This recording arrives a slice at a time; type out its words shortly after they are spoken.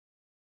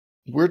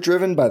We're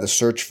driven by the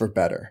search for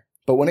better.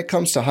 But when it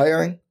comes to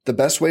hiring, the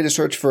best way to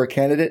search for a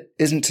candidate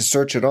isn't to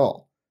search at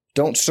all.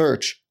 Don't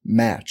search,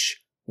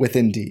 match with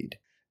Indeed.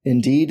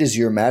 Indeed is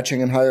your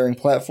matching and hiring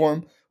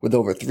platform with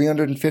over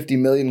 350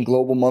 million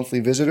global monthly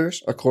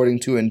visitors,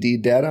 according to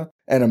Indeed data,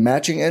 and a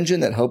matching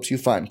engine that helps you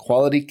find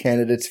quality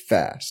candidates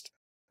fast.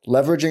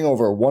 Leveraging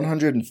over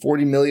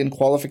 140 million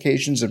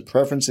qualifications and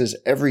preferences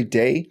every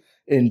day,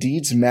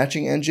 Indeed's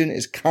matching engine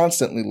is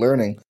constantly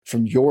learning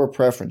from your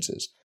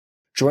preferences.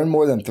 Join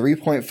more than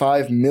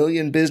 3.5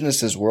 million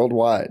businesses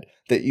worldwide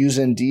that use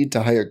Indeed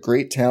to hire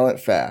great talent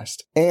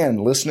fast.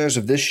 And listeners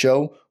of this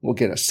show will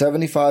get a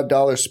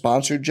 $75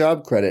 sponsored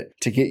job credit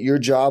to get your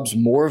jobs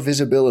more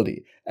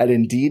visibility at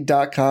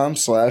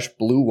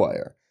Indeed.com/Blue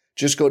Wire.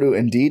 Just go to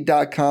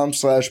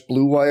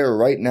Indeed.com/Blue Wire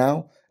right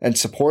now and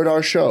support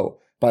our show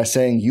by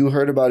saying you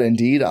heard about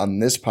Indeed on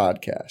this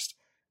podcast.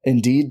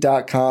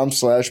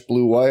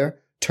 Indeed.com/Blue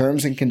Wire.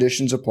 Terms and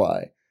conditions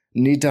apply.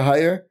 Need to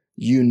hire?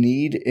 You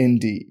need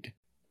Indeed.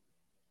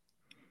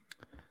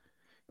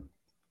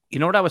 You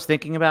know what I was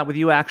thinking about with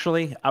you,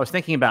 actually? I was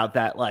thinking about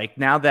that, like,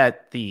 now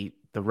that the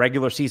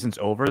regular season's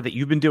over, that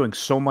you've been doing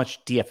so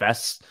much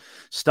DFS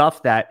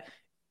stuff that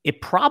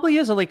it probably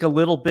is like a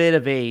little bit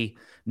of a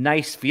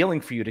nice feeling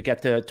for you to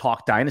get to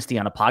talk Dynasty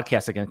on a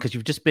podcast again, because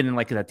you've just been in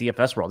like that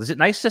DFS world. Is it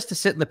nice just to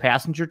sit in the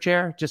passenger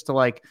chair just to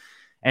like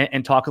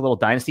and talk a little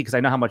Dynasty? Because I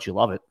know how much you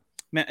love it.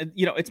 Man,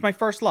 you know, it's my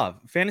first love.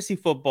 Fantasy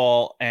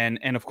football and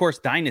of course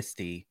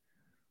Dynasty.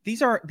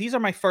 These are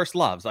my first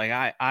loves. Like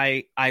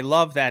I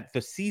love that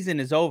the season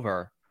is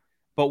over,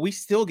 but we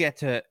still get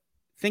to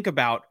think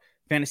about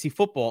fantasy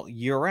football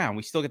year round.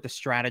 We still get to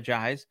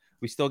strategize.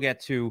 We still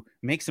get to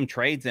make some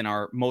trades in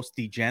our most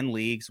degen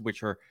leagues,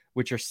 which are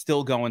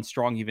still going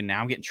strong even now.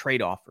 I'm getting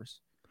trade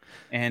offers.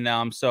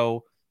 And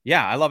so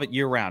yeah, I love it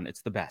year round.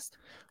 It's the best.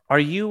 Are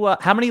you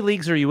how many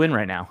leagues are you in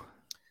right now?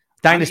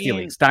 Dynasty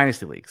leagues.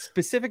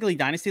 Specifically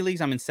Dynasty leagues,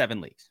 I'm in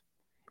 7 leagues.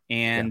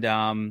 And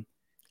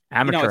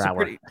amateur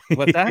hour.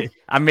 What's that?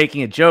 I'm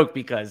making a joke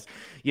because,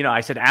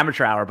 I said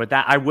amateur hour, but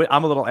that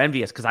I'm a little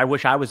envious because I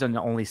wish I was in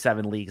only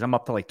 7 leagues. I'm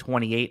up to like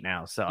 28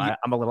 now, so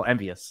I'm a little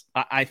envious.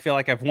 I feel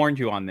like I've warned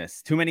you on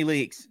this. Too many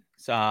leagues.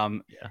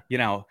 So,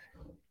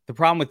 the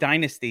problem with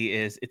Dynasty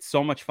is it's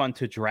so much fun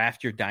to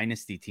draft your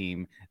Dynasty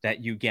team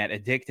that you get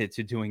addicted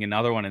to doing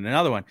another one and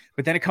another one.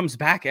 But then it comes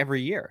back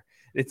every year.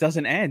 It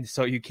doesn't end.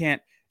 So you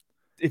can't.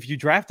 If you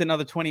draft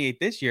another 28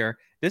 this year,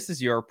 this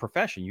is your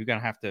profession. You're going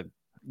to have to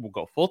we'll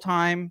go full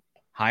time,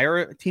 hire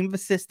a team of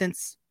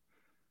assistants,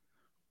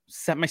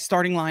 set my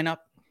starting lineup,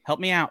 help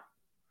me out.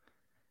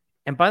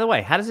 And by the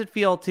way, how does it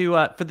feel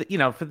to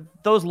for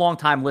those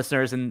longtime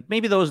listeners and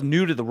maybe those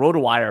new to the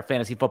RotoWire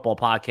Fantasy Football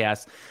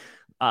Podcast?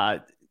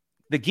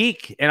 The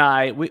Geek and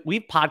I,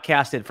 we've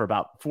podcasted for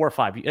about 3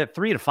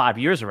 to 5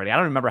 years already. I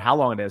don't remember how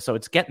long it is. So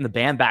it's getting the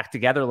band back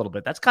together a little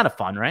bit. That's kind of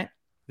fun, right?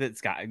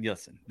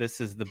 Listen,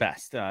 this is the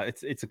best.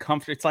 It's a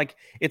comfort.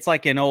 It's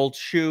like an old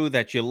shoe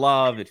that you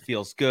love. It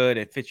feels good.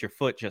 It fits your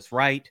foot just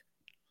right.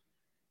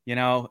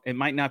 It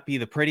might not be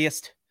the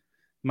prettiest,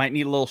 might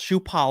need a little shoe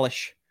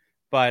polish,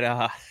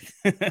 but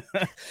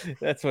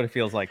that's what it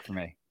feels like for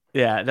me.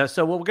 Yeah.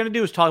 So what we're going to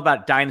do is talk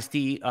about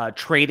Dynasty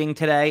trading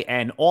today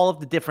and all of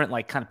the different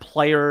kind of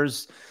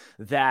players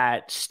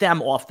that stem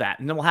off that.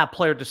 And then we'll have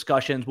player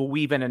discussions. We'll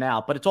weave in and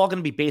out, but it's all going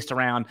to be based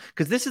around,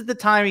 because this is the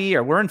time of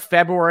year. We're in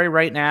February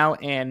right now,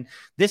 and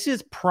this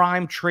is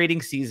prime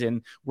trading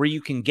season where you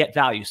can get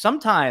value.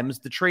 Sometimes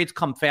the trades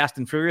come fast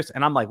and furious,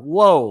 and I'm like,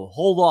 whoa,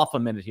 hold off a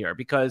minute here,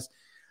 because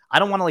I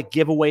don't want to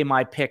give away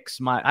my picks.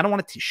 I don't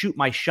want to shoot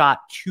my shot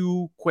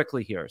too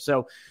quickly here.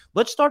 So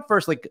let's start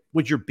first,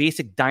 with your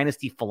basic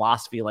Dynasty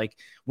philosophy.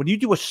 When you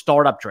do a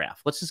startup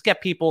draft, let's just get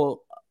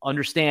people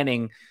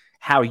understanding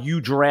how you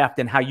draft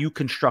and how you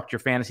construct your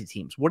fantasy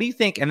teams. What do you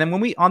think? And then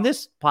when on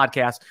this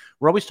podcast,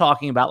 we're always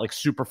talking about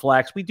super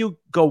flex. We do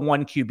go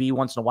one QB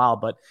once in a while,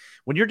 but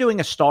when you're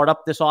doing a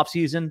startup this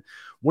offseason,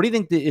 what do you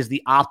think is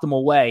the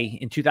optimal way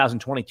in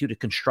 2022 to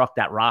construct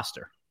that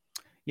roster?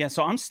 Yeah,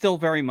 so I'm still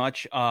very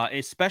much,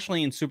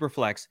 especially in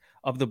Superflex,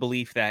 of the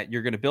belief that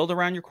you're going to build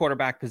around your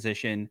quarterback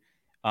position.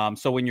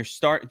 So when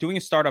you're doing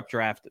a startup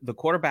draft, the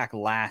quarterback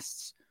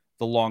lasts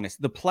the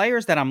longest. The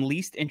players that I'm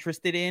least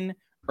interested in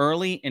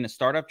early in a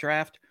startup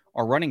draft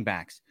are running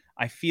backs.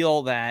 I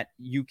feel that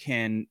you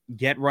can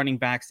get running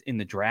backs in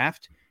the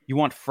draft. You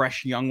want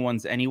fresh young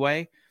ones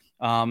anyway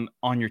on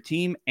your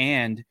team,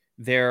 and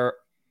they're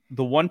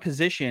the one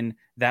position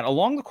that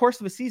along the course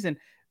of a season,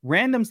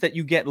 randoms that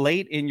you get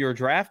late in your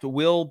draft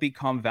will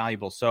become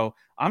valuable. So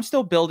I'm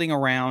still building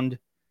around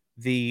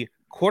the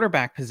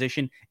quarterback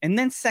position, and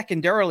then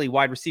secondarily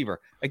wide receiver.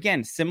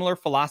 Again, similar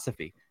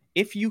philosophy.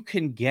 If you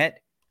can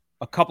get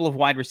a couple of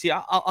wide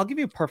receivers, I'll give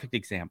you a perfect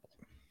example.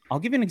 I'll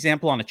give you an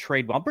example on a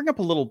trade. I'll bring up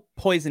a little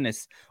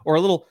poisonous or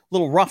a little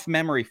rough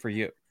memory for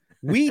you.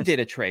 We did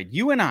a trade,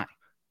 you and I,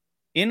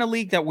 in a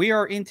league that we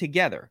are in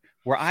together,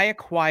 where I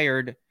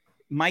acquired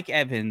Mike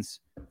Evans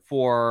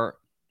for,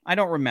 I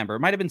don't remember, it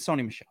might have been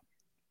Sony Michel.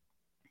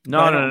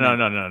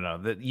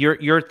 No.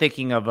 You're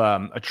thinking of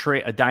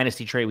a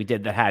dynasty trade we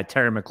did that had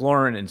Terry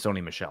McLaurin and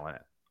Sony Michel in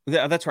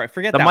it. That's right.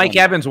 Forget the that Mike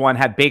one. Evans one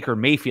had Baker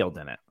Mayfield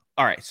in it.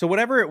 All right. So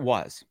whatever it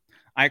was,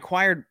 I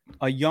acquired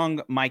a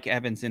young Mike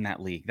Evans in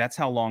that league. That's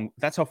how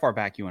far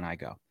back you and I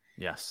go.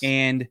 Yes.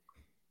 And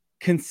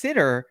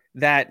consider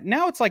that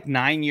now it's like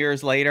 9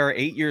 years later,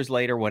 8 years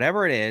later,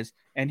 whatever it is.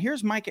 And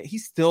here's Mike.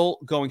 He's still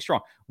going strong.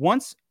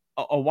 Once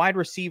a wide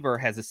receiver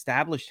has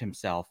established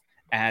himself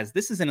as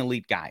this is an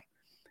elite guy,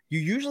 you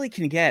usually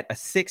can get a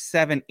 6,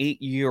 7,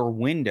 8 year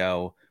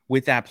window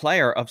with that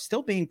player of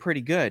still being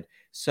pretty good.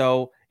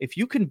 So if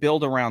you can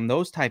build around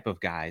those type of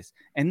guys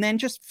and then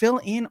just fill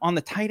in on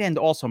the tight end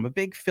also, I'm a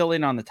big fill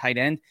in on the tight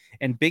end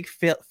and big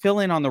fill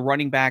in on the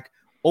running back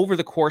over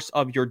the course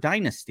of your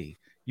dynasty.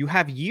 You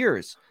have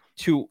years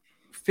to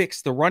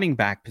fix the running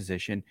back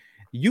position.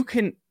 You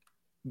can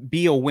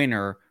be a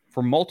winner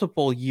for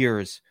multiple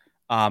years.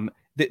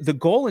 The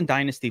goal in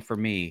dynasty for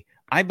me,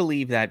 I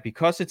believe that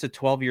because it's a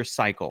 12-year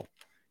cycle,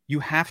 you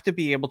have to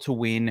be able to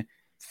win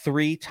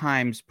 3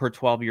 times per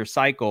 12-year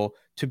cycle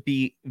to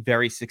be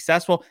very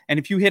successful. And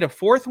if you hit a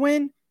 4th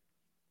win,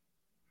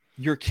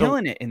 you're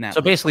killing it in that.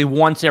 So basically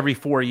once every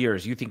 4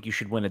 years, you think you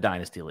should win a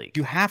dynasty league.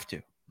 You have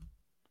to.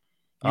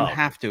 You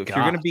have to. If God.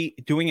 You're going to be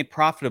doing it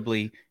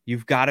profitably,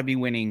 you've got to be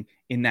winning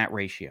in that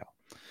ratio.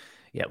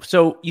 Yeah.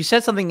 So you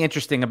said something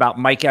interesting about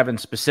Mike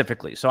Evans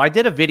specifically. So I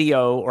did a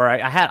video, or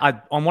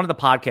I on one of the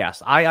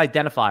podcasts, I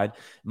identified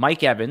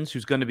Mike Evans,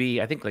 who's going to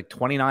be, I think, like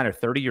 29 or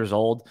 30 years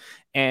old,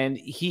 and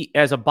he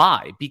as a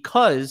buy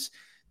because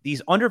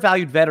these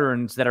undervalued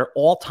veterans that are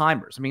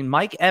all-timers. I mean,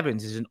 Mike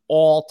Evans is an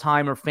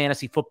all-timer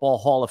fantasy football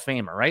Hall of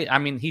Famer, right? I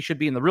mean, he should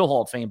be in the real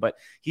Hall of Fame, but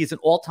he's an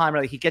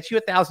all-timer. He gets you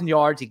 1,000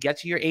 yards. He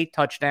gets you your 8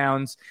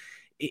 touchdowns.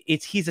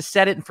 He's a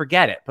set it and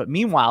forget it. But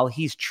meanwhile,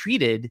 he's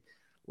treated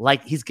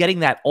like he's getting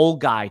that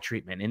old guy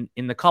treatment.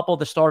 In the couple of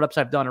the startups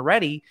I've done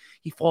already,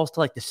 he falls to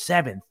like the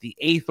 7th, the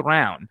 8th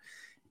round.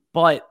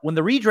 But when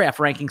the redraft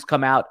rankings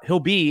come out, he'll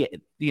be,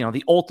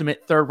 the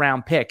ultimate 3rd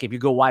round pick if you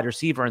go wide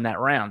receiver in that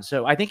round.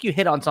 So I think you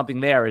hit on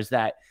something there is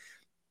that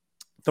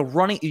the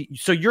running.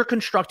 So you're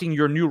constructing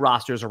your new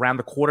rosters around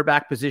the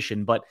quarterback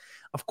position, but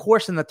of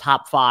course in the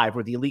top 5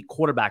 where the elite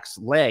quarterbacks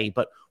lay.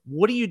 But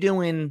what are you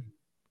doing,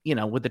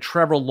 with the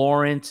Trevor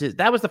Lawrence?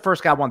 That was the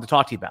first guy I wanted to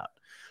talk to you about.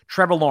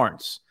 Trevor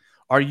Lawrence.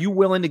 Are you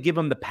willing to give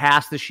him the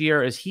pass this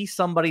year? Is he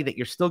somebody that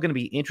you're still going to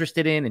be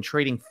interested in and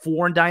trading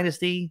for in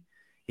Dynasty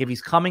if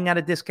he's coming at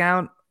a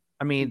discount?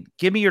 I mean,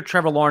 give me your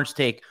Trevor Lawrence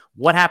take.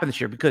 What happened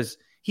this year? Because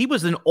he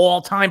was an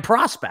all-time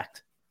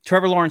prospect.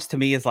 Trevor Lawrence to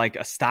me is like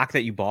a stock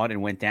that you bought and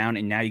went down,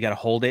 and now you got to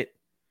hold it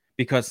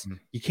because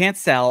you can't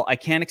sell. I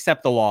can't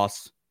accept the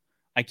loss.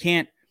 I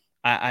can't.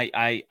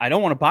 I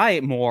don't want to buy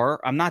it more.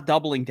 I'm not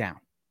doubling down.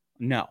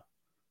 No.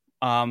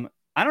 I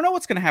don't know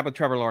what's going to happen with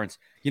Trevor Lawrence.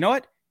 You know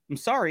what? I'm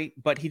sorry,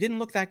 but he didn't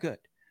look that good.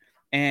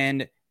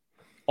 And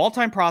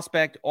all-time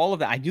prospect, all of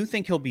that. I do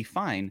think he'll be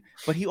fine,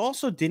 but he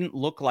also didn't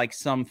look like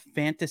some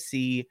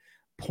fantasy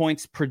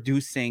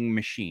points-producing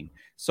machine.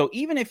 So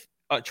even if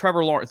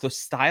Trevor Lawrence, the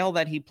style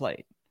that he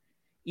played,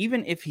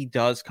 even if he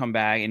does come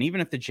back, and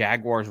even if the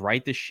Jaguars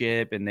right the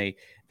ship and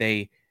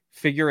they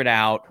figure it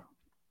out,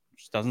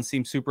 which doesn't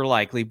seem super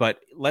likely, but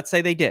let's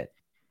say they did,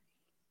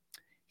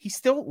 he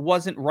still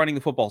wasn't running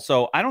the football.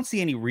 So I don't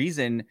see any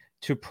reason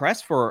to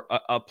press for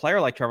a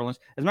player like Trevor Lawrence.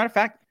 As a matter of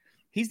fact,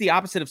 he's the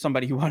opposite of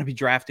somebody you want to be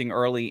drafting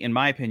early, in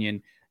my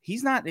opinion.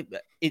 He's not.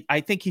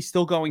 I think he's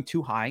still going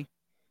too high.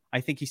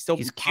 I think he's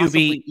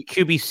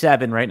QB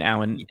 7 right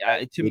now in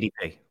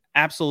ADP.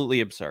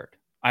 Absolutely absurd.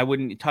 I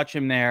wouldn't touch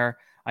him there.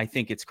 I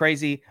think it's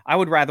crazy. I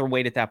would rather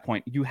wait at that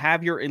point. You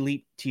have your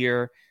elite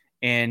tier,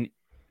 and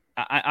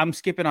I'm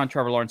skipping on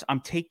Trevor Lawrence.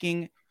 I'm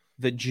taking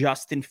the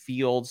Justin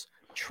Fields,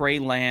 Trey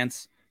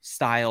Lance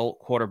style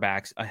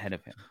quarterbacks ahead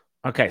of him.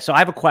 Okay, so I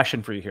have a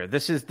question for you here.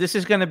 This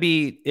is going to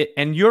be,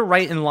 and you're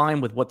right in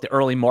line with what the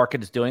early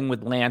market is doing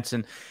with Lance,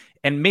 and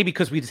maybe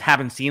because we just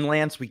haven't seen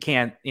Lance, we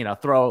can't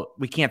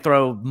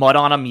throw mud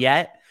on him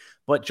yet.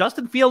 But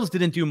Justin Fields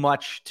didn't do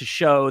much to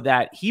show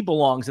that he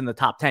belongs in the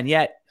top 10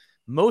 yet.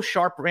 Most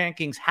sharp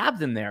rankings have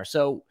them there.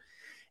 So,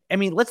 I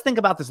mean, let's think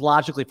about this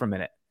logically for a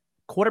minute.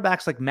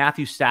 Quarterbacks like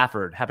Matthew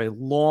Stafford have a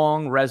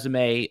long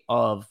resume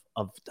of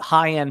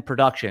high-end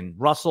production.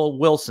 Russell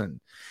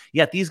Wilson.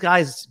 Yet these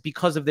guys,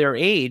 because of their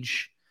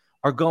age,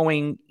 are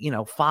going,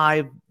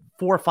 4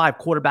 or 5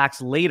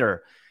 quarterbacks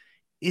later.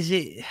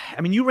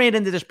 You ran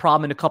into this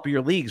problem in a couple of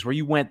your leagues where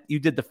you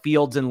did the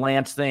Fields and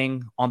Lance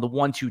thing on the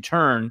 1-2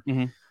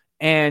 turn,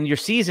 and your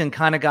season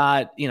kind of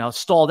got,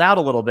 stalled out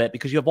a little bit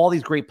because you have all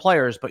these great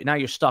players, but now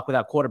you're stuck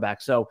without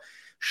quarterbacks. So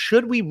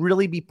should we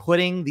really be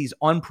putting these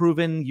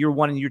unproven year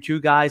 1 and year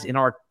 2 guys in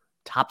our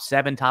top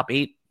 7, top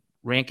 8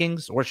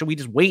 rankings, or should we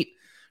just wait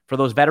for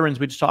those veterans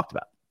we just talked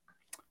about?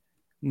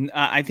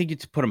 I think you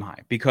have to put them high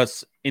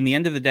because in the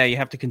end of the day, you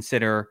have to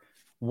consider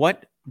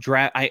what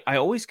draft. I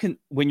always can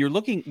when you're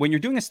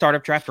doing a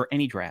startup draft or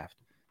any draft,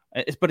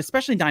 but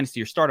especially Dynasty,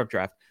 your startup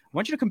draft. I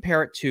want you to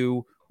compare it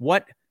to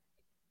what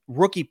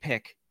rookie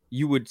pick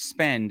you would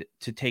spend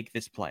to take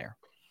this player.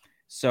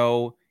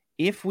 So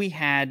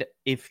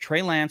if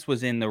Trey Lance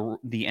was in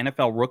the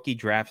NFL rookie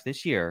draft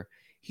this year,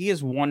 he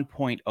is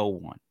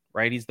 1.01,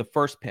 right? He's the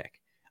first pick.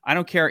 I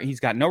don't care. He's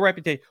got no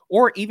reputation,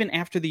 or even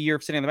after the year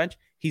of sitting on the bench,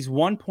 he's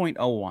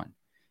 1.01.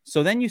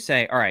 So then you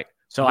say, all right.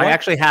 So I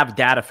actually have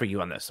data for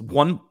you on this.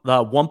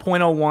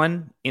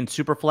 1.01 in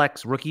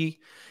Superflex rookie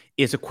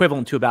is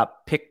equivalent to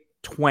about pick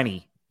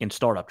 20 in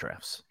startup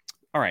drafts.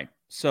 All right.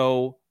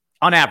 So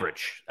on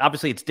average,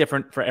 obviously it's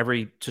different for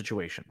every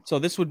situation. So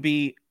this would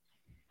be,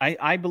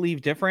 I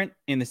believe, different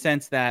in the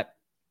sense that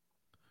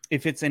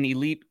if it's an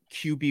elite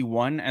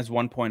QB1 as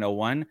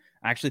 1.01,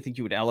 I actually think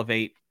you would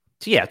elevate.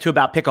 To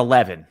about pick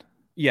 11.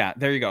 Yeah,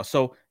 there you go.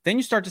 So then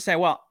you start to say,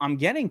 well, I'm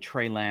getting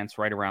Trey Lance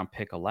right around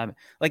pick 11.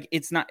 Like,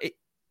 it's not,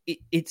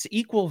 it's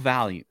equal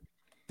value.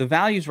 The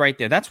value's right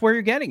there. That's where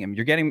you're getting him.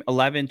 You're getting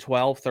 11,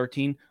 12,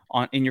 13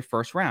 in your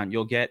first round.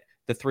 You'll get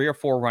the 3 or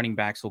 4 running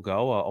backs will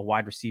go, a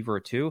wide receiver or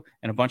 2,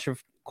 and a bunch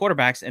of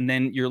quarterbacks. And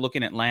then you're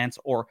looking at Lance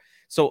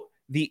so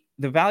the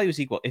value is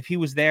equal. If he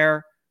was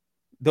there,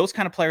 those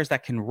kind of players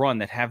that can run,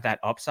 that have that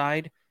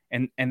upside,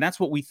 and that's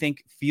what we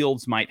think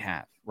Fields might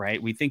have,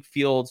 right? We think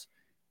Fields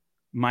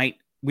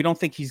we don't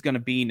think he's going to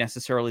be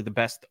necessarily the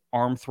best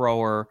arm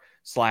thrower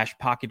 /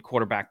 pocket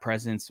quarterback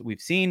presence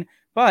we've seen,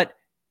 but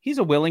he's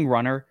a willing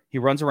runner. He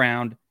runs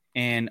around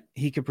and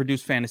he can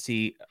produce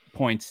fantasy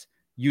points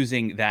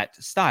using that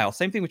style.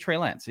 Same thing with Trey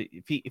Lance.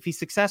 If he's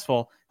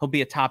successful, he'll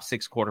be a top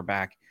 6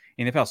 quarterback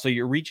in the NFL. So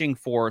you're reaching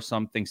for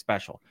something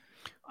special.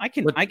 I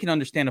can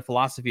understand a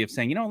philosophy of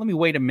saying, let me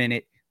wait a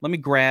minute. Let me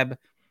grab,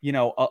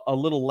 a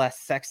little less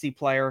sexy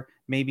player,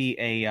 maybe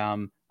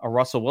a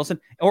Russell Wilson,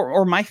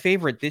 or my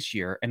favorite this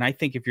year. And I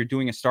think if you're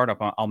doing a startup,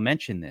 I'll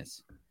mention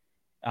this.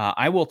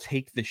 I will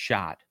take the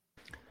shot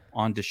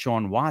on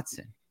Deshaun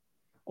Watson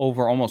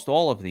over almost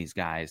all of these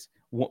guys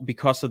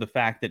because of the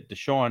fact that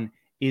Deshaun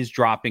is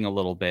dropping a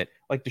little bit.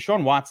 Like,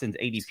 Deshaun Watson's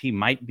ADP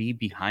might be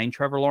behind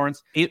Trevor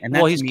Lawrence. He's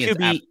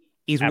QB.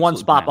 He's one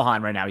spot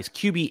behind right now. He's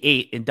QB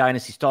 8 in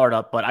Dynasty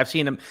Startup, but I've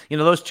seen him,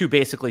 those two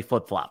basically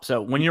flip-flop.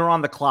 So when you're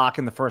on the clock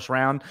in the first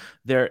round,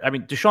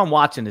 Deshaun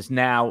Watson is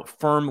now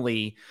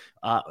firmly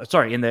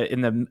in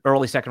the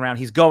early second round.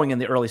 He's going in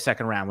the early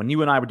second round. When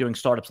you and I were doing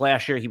startups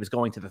last year, he was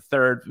going to the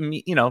third,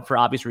 for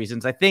obvious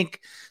reasons. I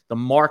think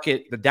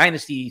the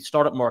Dynasty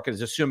startup market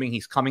is assuming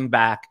he's coming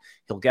back.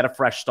 He'll get a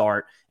fresh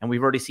start, and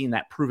we've already seen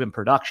that proven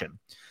production.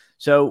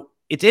 So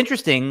it's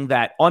interesting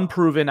that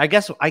unproven,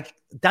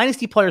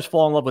 Dynasty players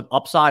fall in love with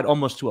upside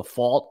almost to a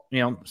fault,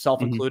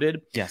 self-included.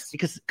 Mm-hmm. Yes.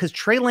 Because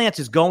Trey Lance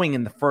is going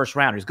in the first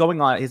round. He's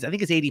going on, I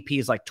think his ADP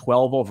is like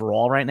 12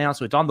 overall right now.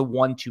 So it's on the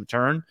 1-2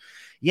 turn.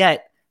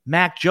 Yet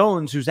Mac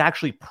Jones, who's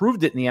actually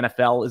proved it in the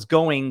NFL, is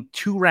going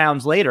 3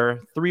 rounds later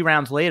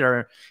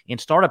in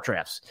startup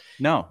drafts.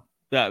 No,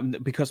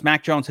 because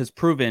Mac Jones has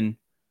proven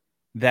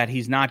that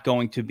he's not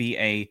going to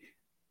be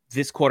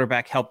this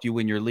quarterback helped you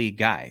win your league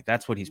guy.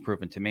 That's what he's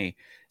proven to me.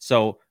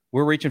 So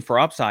we're reaching for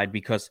upside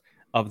because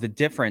of the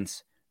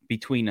difference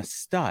between a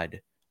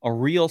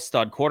real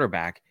stud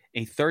quarterback,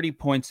 a 30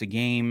 points a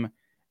game.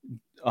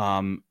 You're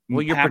Pat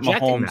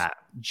projecting Mahomes, that.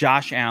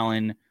 Josh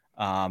Allen,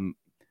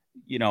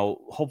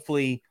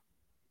 hopefully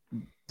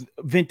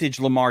vintage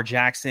Lamar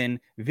Jackson,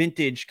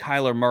 vintage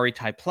Kyler Murray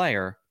type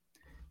player.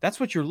 That's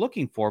what you're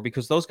looking for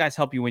because those guys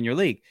help you win your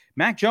league.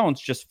 Mac Jones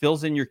just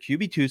fills in your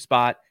QB2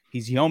 spot.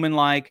 He's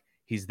yeoman-like.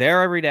 He's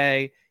there every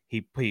day.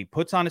 He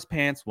puts on his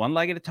pants one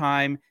leg at a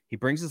time. He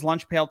brings his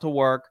lunch pail to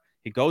work.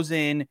 He goes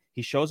in.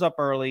 He shows up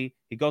early.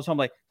 He goes home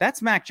late.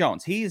 That's Mac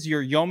Jones. He is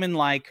your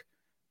yeoman-like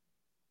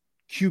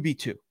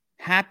QB2.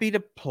 Happy to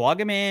plug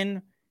him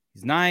in.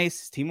 He's nice.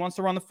 His team wants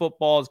to run the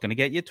football. He's going to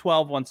get you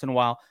 12 once in a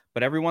while.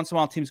 But every once in a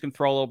while, team's going to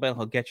throw a little bit.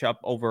 He'll get you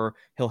up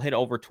he'll hit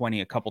over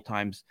 20 a couple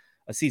times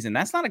a season.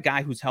 That's not a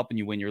guy who's helping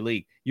you win your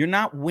league. You're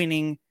not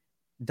winning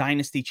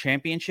Dynasty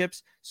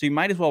championships, so you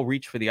might as well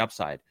reach for the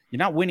upside. You're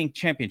not winning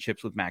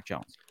championships with Mac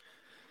Jones.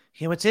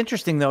 What's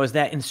interesting, though, is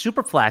that in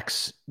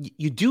Superflex,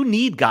 you do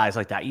need guys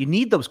like that. You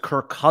need those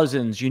Kirk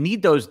Cousins. You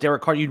need those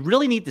Derek Carr. You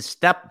really need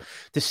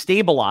to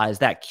stabilize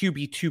that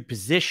QB2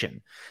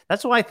 position.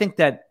 That's why I think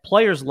that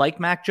players like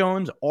Mac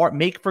Jones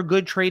make for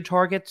good trade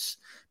targets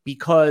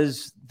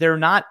because they're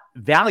not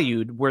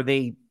valued where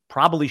they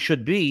probably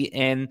should be.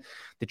 And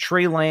the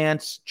Trey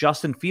Lance,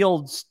 Justin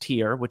Fields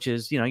tier, which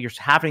is, you're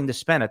having to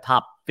spend a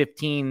top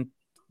 15,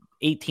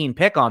 18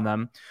 pick on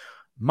them,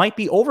 might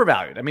be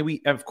overvalued. I mean,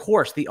 of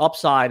course, the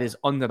upside is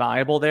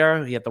undeniable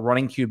there. You have the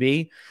running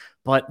QB.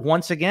 But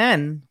once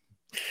again,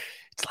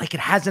 it's like it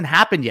hasn't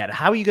happened yet.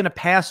 How are you going to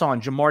pass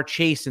on Jamar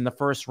Chase in the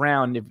first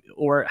round?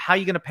 Or how are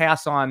you going to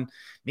pass on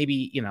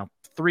maybe,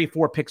 3 or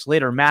 4 picks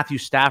later, Matthew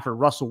Stafford,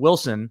 Russell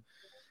Wilson?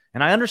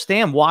 And I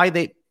understand why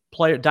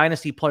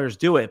Dynasty players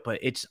do it, but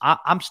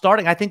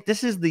I think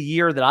this is the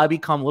year that I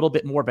become a little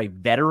bit more of a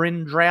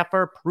veteran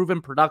drafter, proven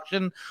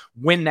production,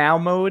 win now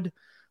mode.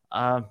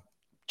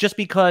 Just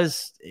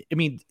because,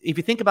 if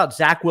you think about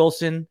Zach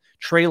Wilson,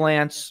 Trey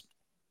Lance,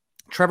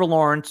 Trevor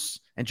Lawrence,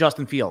 and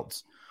Justin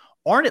Fields,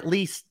 aren't at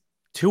least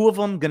 2 of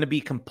them going to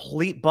be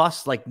complete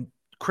busts, like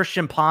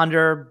Christian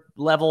Ponder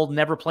level,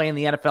 never play in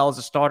the NFL as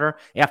a starter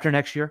after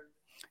next year?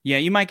 Yeah,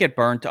 you might get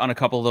burnt on a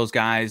couple of those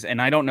guys,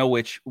 and I don't know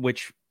which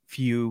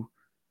few,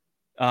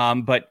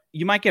 but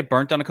you might get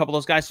burnt on a couple of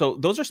those guys. So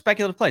those are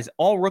speculative plays.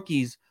 All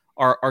rookies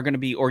are going to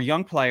be, or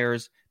young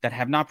players that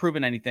have not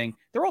proven anything.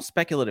 They're all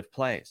speculative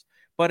plays.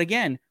 But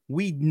again,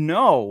 we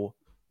know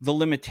the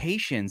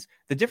limitations.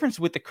 The difference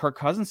with the Kirk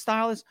Cousins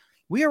style is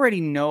we already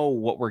know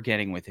what we're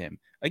getting with him.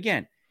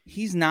 Again,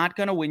 he's not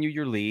going to win you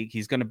your league.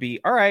 He's going to be,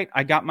 all right,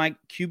 I got my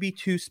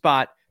QB2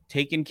 spot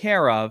taken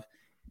care of.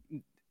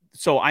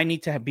 So I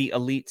need to be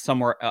elite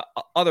somewhere,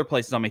 other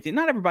places on my team.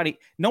 Not everybody,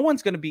 no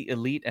one's going to be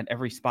elite at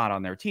every spot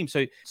on their team.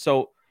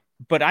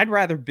 But I'd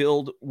rather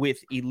build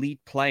with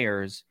elite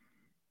players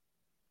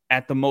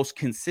at the most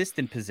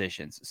consistent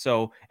positions.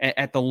 So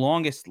at the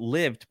longest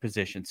lived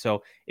position.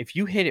 So if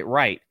you hit it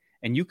right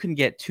and you can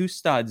get 2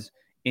 studs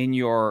in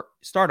your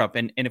startup,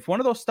 and if one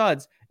of those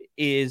studs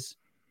is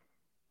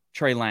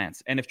Trey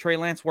Lance, and if Trey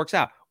Lance works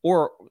out,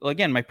 or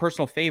again, my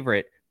personal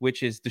favorite,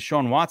 which is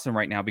Deshaun Watson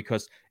right now,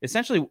 because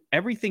essentially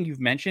everything you've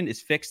mentioned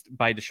is fixed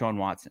by Deshaun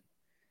Watson.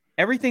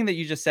 Everything that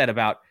you just said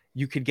about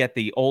you could get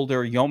the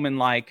older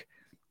yeoman-like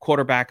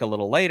quarterback a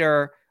little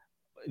later,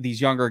 these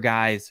younger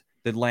guys,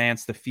 the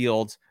Lance, the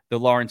Fields, the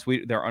Lawrence,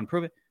 they're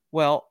unproven.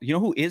 Well, you know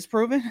who is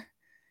proven?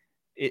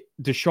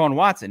 Deshaun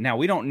Watson. Now,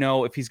 we don't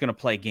know if he's going to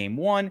play game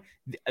 1.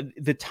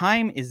 The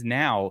time is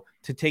now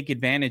to take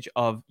advantage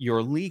of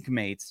your league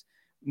mates,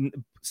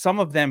 some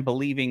of them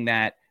believing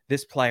that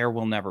this player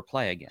will never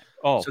play again.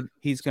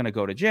 He's going to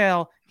go to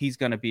jail. He's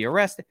going to be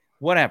arrested,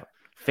 whatever.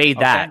 Fade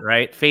that,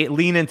 right?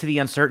 Lean into the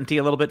uncertainty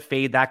a little bit.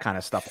 Fade that kind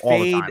of stuff all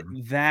the time.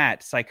 Fade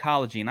that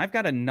psychology. And I've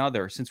got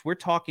another, since we're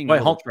talking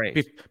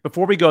trades.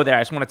 Before we go there,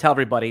 I just want to tell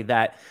everybody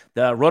that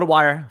the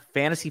RotoWire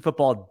Fantasy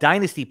Football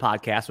Dynasty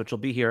podcast, which will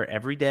be here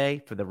every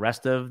day for the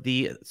rest of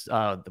the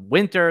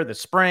winter, the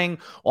spring,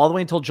 all the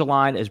way until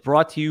July, is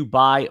brought to you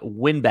by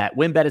WynnBET.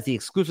 WynnBET is the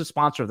exclusive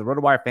sponsor of the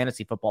RotoWire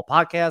Fantasy Football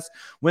podcast.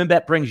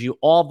 WynnBET brings you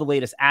all the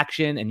latest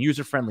action and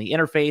user-friendly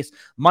interface,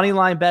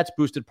 moneyline bets,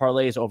 boosted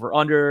parlays,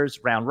 over-unders,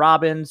 round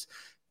robins,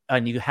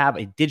 and you have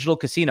a digital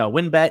casino.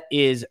 WynnBET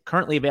is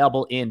currently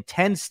available in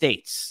 10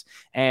 states.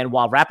 And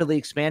while rapidly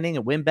expanding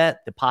at WynnBET,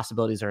 the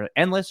possibilities are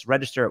endless.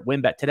 Register at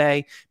WynnBET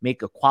today,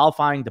 make a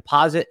qualifying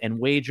deposit, and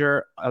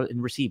wager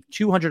and receive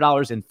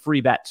 $200 in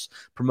free bets.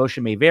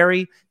 Promotion may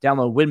vary.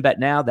 Download WynnBET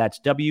now. That's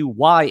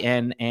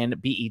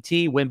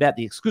WYNNBET. WynnBET,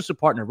 the exclusive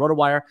partner of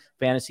RotoWire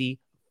Fantasy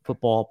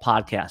Football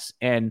Podcast.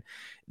 And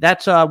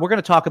that's we're going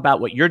to talk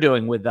about what you're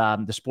doing with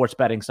the sports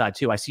betting side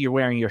too. I see you're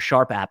wearing your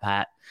Sharp app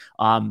hat.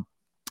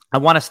 I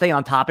want to stay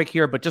on topic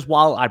here, but just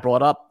while I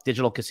brought up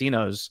digital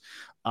casinos,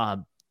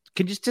 can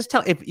you just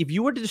tell if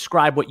you were to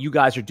describe what you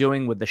guys are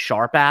doing with the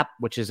Sharp app,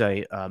 which is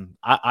I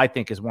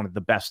think is one of the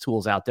best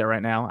tools out there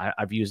right now.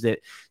 I've used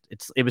it.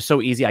 It was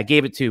so easy. I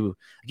gave it to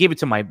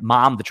my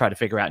mom to try to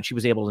figure out, and she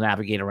was able to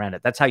navigate around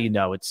it. That's how you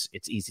know it's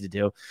easy to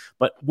do.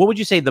 But what would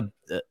you say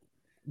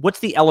what's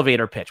the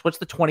elevator pitch? What's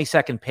the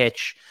 20-second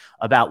pitch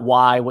about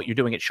why what you're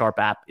doing at Sharp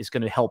app is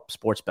going to help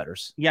sports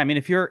bettors? Yeah, I mean,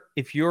 if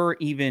you're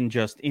even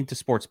just into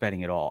sports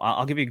betting at all,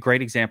 I'll give you a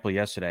great example.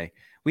 Yesterday,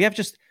 we have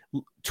just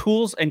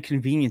tools and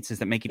conveniences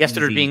that make it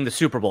yesterday easy. Being the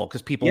Super Bowl,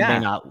 because people may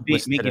not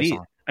listen to this.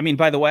 I mean,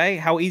 by the way,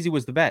 how easy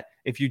was the bet?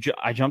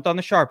 I jumped on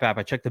the Sharp app,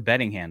 I checked the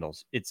betting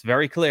handles. It's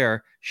very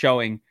clear,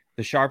 showing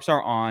the Sharps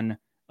are on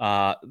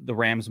the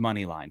Rams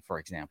money line, for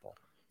example.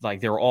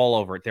 Like they're all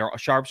over it.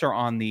 Sharps are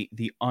on the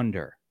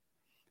under.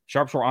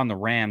 Sharps were on the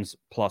Rams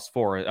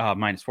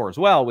 -4 as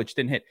well, which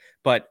didn't hit.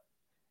 But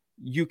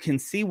you can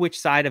see which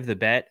side of the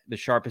bet the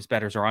sharpest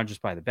bettors are on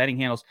just by the betting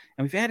handles.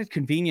 And we've added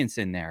convenience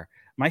in there.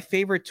 My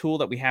favorite tool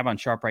that we have on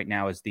Sharp right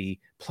now is the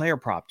player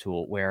prop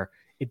tool, where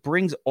it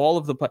brings all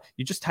of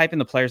you just type in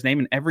the player's name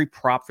and every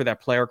prop for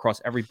that player across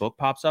every book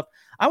pops up.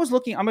 I'm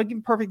going to give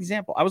a perfect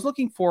example. I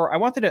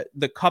wanted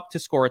the Cup to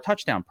score a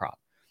touchdown prop,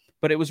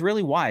 but it was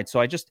really wide.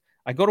 So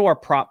I go to our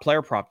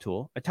player prop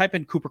tool. I type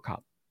in Cooper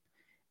Kupp.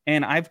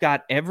 And I've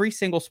got every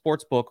single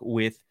sports book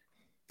with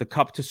the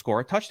Cup to score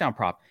a touchdown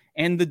prop.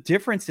 And the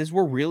differences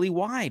were really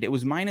wide. It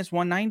was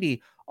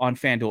 -190 on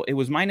FanDuel. It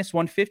was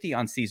 -150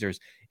 on Caesars.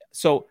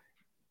 So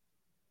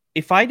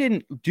if I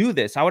didn't do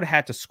this, I would have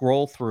had to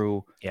scroll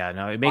through. Yeah,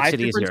 no, it makes it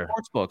easier.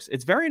 Sports books.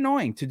 It's very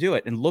annoying to do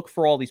it and look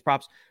for all these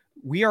props.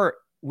 We're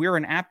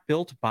an app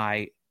built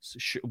by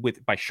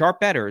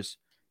sharp bettors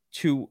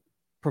to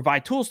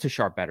provide tools to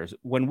sharp bettors.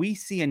 When we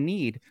see a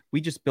need,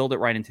 we just build it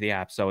right into the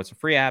app. So it's a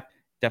free app.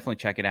 Definitely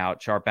check it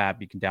out. Sharp app.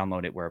 You can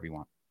download it wherever you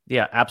want.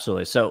 Yeah,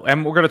 absolutely. So,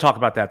 and we're going to talk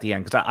about that at the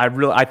end, because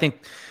I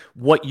think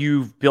what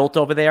you've built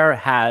over there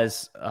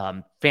has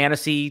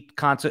fantasy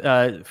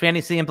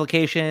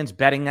implications,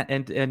 betting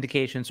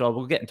indications. So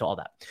we'll get into all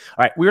that.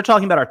 All right, we were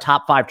talking about our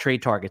top 5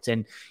 trade targets,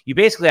 and you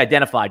basically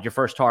identified your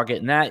first target,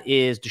 and that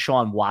is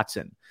Deshaun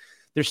Watson.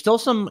 There's still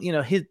some,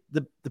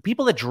 the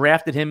people that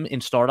drafted him in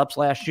startups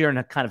last year and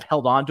have kind of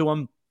held on to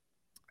him.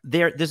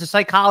 There's a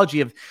psychology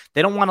of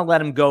they don't want to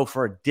let him go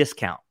for a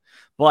discount.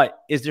 But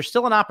is there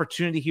still an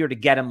opportunity here to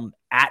get him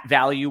at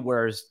value?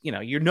 Whereas,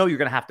 you're going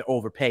to have to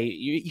overpay.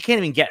 You can't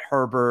even get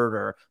Herbert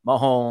or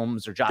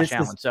Mahomes or Josh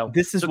Allen. So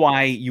this is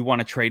why you want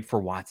to trade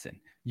for Watson,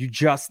 You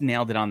just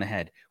nailed it on the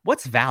head.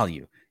 What's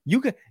value?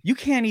 You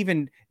can't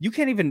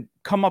even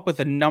come up with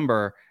a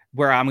number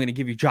where I'm going to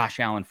give you Josh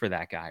Allen for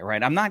that guy,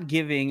 right? I'm not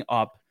giving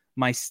up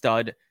my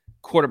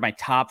my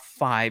top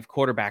 5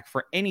 quarterback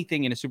for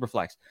anything in a super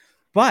flex.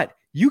 But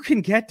you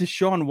can get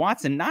Deshaun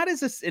Watson, not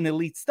as an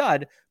elite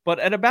stud, but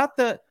at about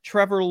the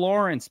Trevor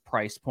Lawrence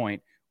price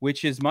point,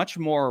 which is much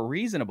more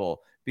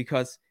reasonable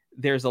because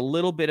there's a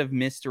little bit of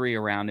mystery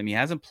around him. He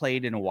hasn't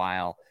played in a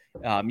while.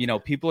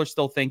 People are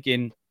still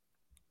thinking,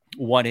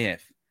 what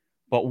if?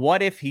 But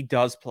what if he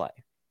does play?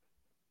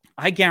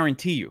 I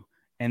guarantee you,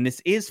 and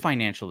this is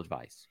financial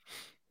advice,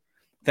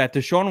 that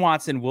Deshaun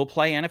Watson will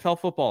play NFL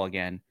football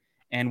again.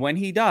 And when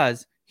he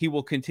does, he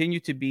will continue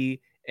to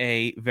be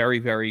a very,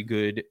 very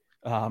good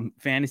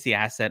fantasy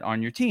asset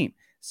on your team.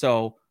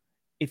 So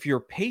if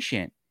you're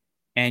patient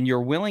and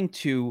you're willing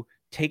to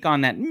take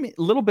on that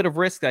little bit of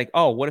risk, like,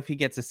 oh, what if he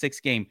gets a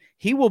 6th game?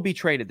 He will be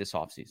traded this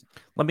offseason.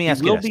 Let me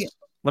ask you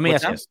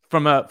this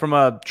from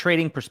a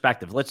trading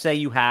perspective. Let's say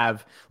you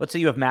have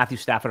Matthew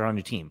Stafford on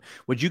your team.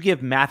 Would you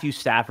give Matthew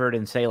Stafford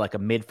and say like a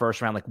mid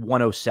first round, like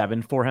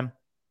 107 for him?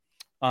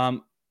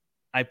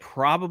 I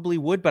probably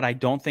would, but I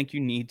don't think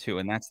you need to,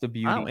 and that's the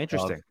beauty. Oh,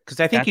 interesting.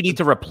 Because I think you need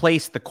to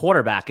replace the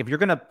quarterback. If you're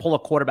going to pull a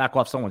quarterback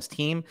off someone's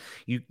team,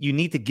 you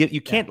need to give. You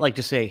can't like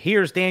just say,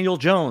 "Here's Daniel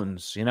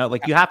Jones." You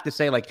have to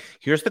say like,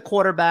 "Here's the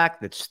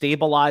quarterback that's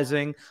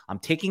stabilizing. I'm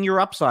taking your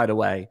upside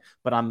away,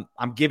 but I'm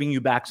giving you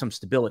back some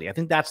stability." I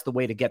think that's the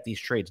way to get these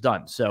trades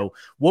done. So,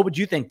 what would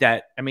you think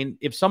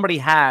if somebody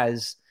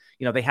has,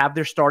 they have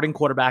their starting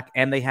quarterback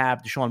and they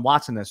have Deshaun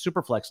Watson in a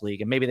Superflex league,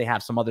 and maybe they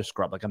have some other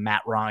scrub like a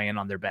Matt Ryan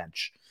on their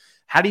bench.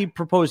 How do you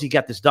propose you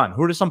get this done?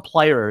 Who are some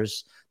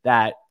players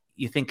that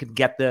you think could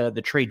get the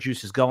trade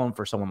juices going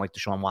for someone like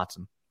Deshaun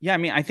Watson? Yeah,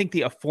 I think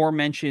the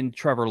aforementioned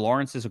Trevor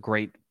Lawrence is a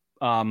great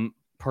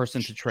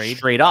person to trade.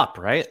 Straight up,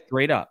 right?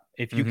 Straight up.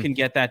 If you can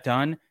get that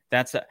done,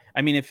 if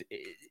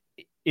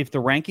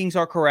the rankings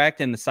are correct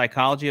and the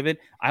psychology of it,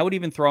 I would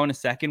even throw in a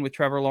second with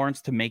Trevor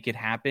Lawrence to make it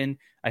happen.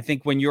 I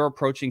think when you're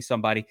approaching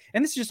somebody,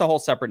 and this is just a whole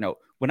separate note,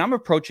 when I'm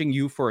approaching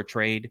you for a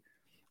trade,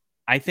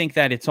 I think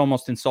that it's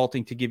almost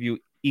insulting to give you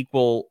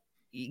equal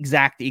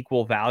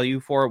value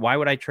for it. Why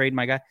would I trade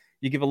my guy?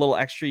 You give a little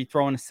extra, you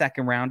throw in a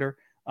second rounder.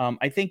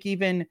 I think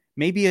even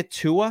maybe a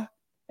Tua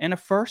and a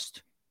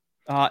first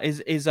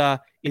is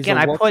again.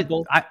 I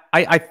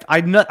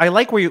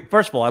like where you.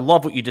 First of all, I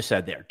love what you just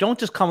said there. Don't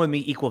just come with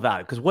me equal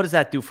value, because what does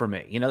that do for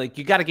me? You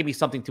got to give me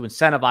something to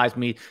incentivize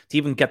me to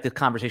even get the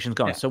conversations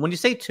going. Yeah. So when you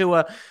say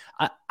Tua,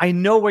 I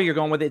know where you're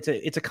going with it.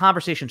 It's a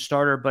conversation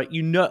starter, but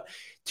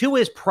Tua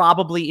is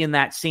probably in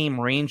that same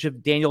range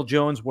of Daniel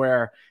Jones,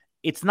 where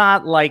it's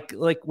not like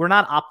we're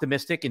not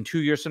optimistic in 2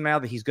 years from now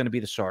that he's going to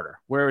be the starter.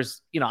 Whereas,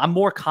 I'm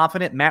more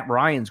confident Matt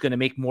Ryan's going to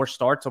make more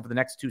starts over the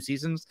next 2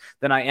 seasons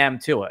than I am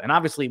Tua. And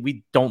obviously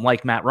we don't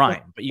like Matt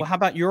Ryan. Well, how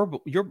about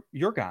your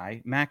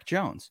guy, Mac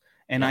Jones?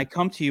 And I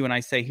come to you and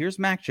I say, here's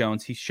Mac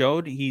Jones. He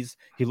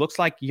looks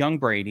like young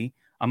Brady.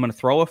 I'm going to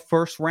throw a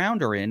first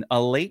rounder in,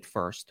 a late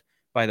first,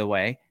 by the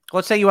way.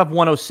 Let's say you have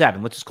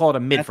 107. Let's just call it a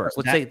mid first.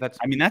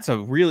 That's a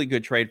really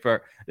good trade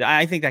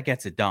I think that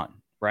gets it done,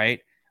 right?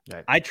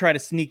 Right. I try to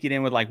sneak it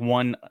in with like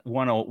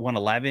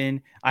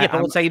 111. But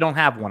let's say you don't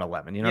have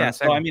 111. You know what I'm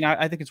saying? So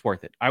I think it's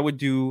worth it. I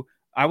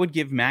would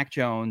give Mac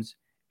Jones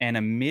and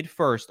a mid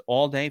first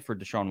all day for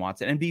Deshaun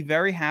Watson and be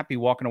very happy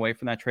walking away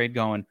from that trade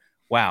going,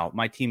 wow,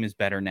 my team is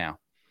better now.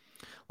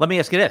 Let me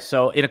ask you this.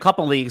 So in a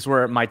couple leagues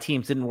where my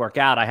teams didn't work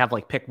out, I have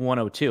like pick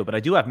 102, but I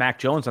do have Mac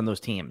Jones on those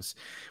teams.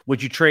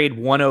 Would you trade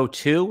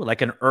 102,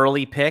 like an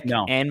early pick,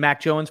 and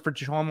Mac Jones for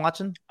Deshaun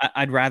Watson?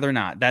 I'd rather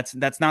not.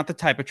 That's not the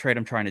type of trade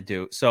I'm trying to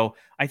do. So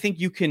I think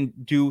you can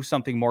do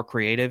something more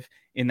creative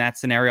in that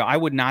scenario. I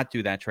would not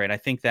do that trade. I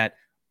think that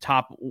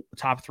top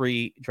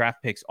 3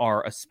 draft picks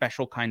are a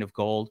special kind of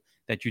gold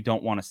that you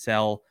don't want to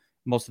sell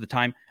most of the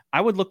time.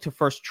 I would look to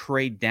first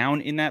trade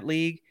down in that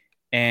league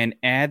and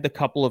add the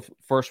couple of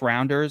first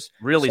rounders.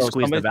 Really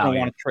squeeze the value.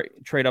 Want to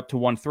trade up to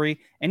 1-3.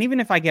 And even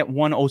if I get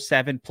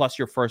 107 plus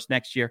your first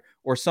next year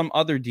or some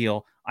other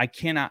deal, I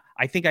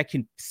think I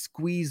can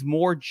squeeze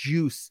more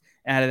juice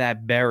out of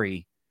that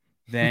berry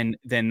than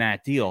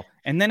that deal.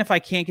 And then if I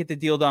can't get the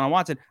deal done on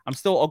Watson, I'm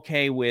still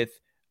okay with,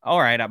 all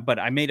right, but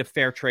I made a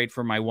fair trade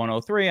for my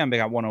 103. I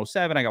got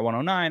 107. I got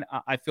 109.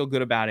 I feel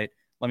good about it.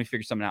 Let me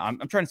figure something out.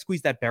 I'm trying to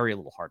squeeze that berry a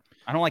little harder.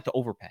 I don't like to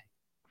overpay.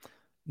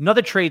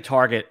 Another trade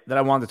target that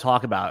I wanted to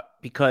talk about,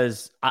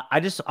 because I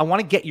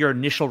want to get your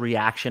initial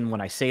reaction when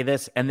I say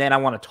this, and then I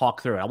want to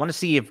talk through it. I want to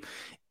see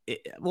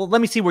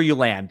let me see where you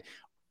land.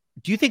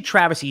 Do you think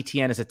Travis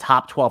Etienne is a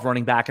top 12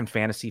 running back in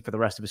fantasy for the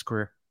rest of his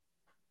career?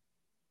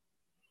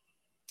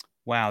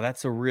 Wow,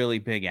 that's a really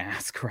big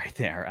ask right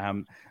there.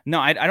 No,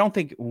 I don't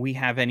think we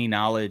have any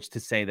knowledge to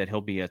say that he'll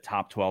be a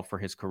top 12 for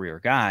his career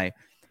guy.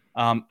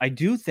 I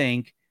do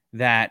think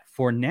that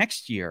for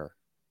next year,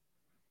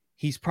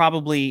 he's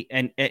probably,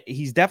 and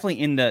he's definitely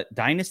in the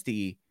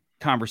Dynasty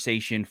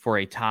conversation for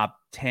a top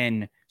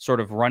 10 sort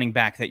of running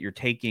back that you're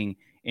taking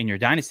in your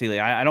Dynasty league.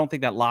 I don't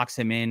think that locks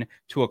him in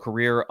to a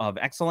career of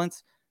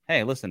excellence,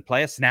 hey, listen,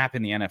 play a snap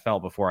in the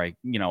NFL before I,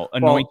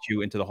 anoint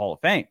you into the Hall of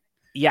Fame.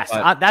 Yes,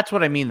 that's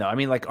what I mean, though. I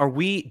mean, like,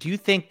 do you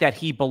think that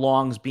he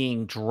belongs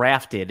being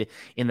drafted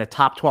in the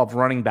top 12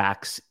 running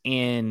backs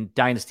in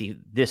Dynasty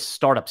this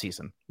startup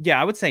season? Yeah,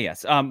 I would say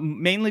yes.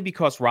 Mainly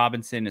because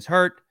Robinson is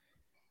hurt.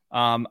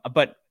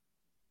 But,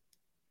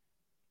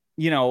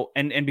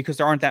 and because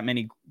there aren't that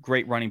many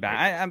great running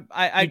backs.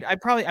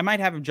 I might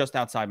have him just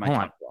outside my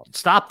top 12.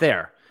 Stop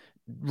there.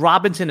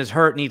 Robinson is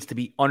hurt, needs to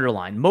be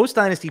underlined. Most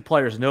Dynasty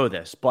players know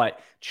this,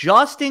 but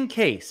just in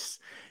case,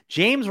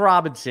 James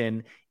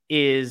Robinson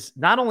is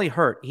not only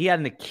hurt, he had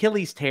an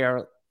Achilles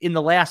tear in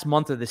the last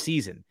month of the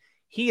season.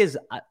 He is,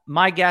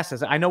 my guess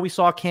is, I know we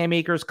saw Cam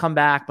Akers come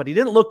back, but he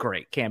didn't look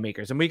great, Cam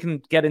Akers, and we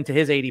can get into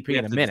his ADP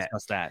in a minute.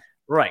 That.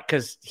 Right,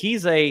 because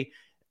he's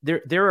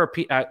there are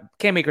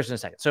Cam Akers in a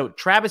second. So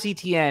Travis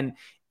Etienne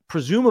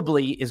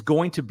presumably is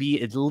going to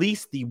be at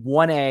least the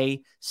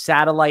 1A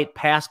satellite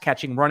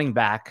pass-catching running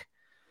back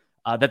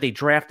that they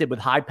drafted with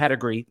high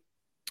pedigree.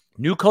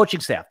 New coaching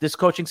staff. This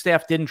coaching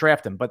staff didn't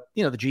draft him, but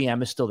the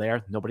GM is still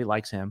there. Nobody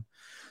likes him.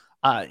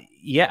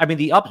 Yeah, I mean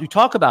you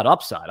talk about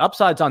upside.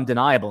 Upside's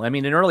undeniable. I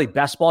mean, in early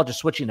best ball, just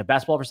switching to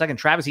best ball for a second,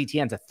 Travis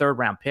Etienne's a 3rd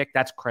round pick.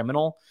 That's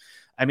criminal.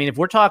 I mean, if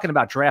we're talking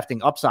about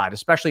drafting upside,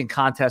 especially in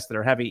contests that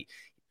are heavy,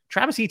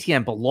 Travis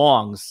Etienne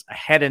belongs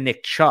ahead of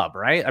Nick Chubb,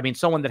 right? I mean,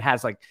 someone that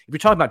has if you're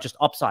talking about just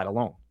upside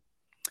alone.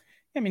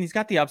 I mean, he's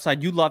got the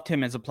upside. You loved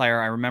him as a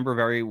player. I remember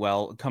very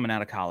well coming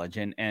out of college.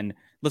 And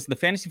listen, the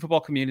fantasy football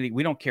community,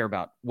 we don't care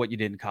about what you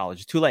did in college.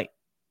 It's too late.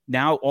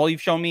 Now, all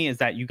you've shown me is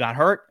that you got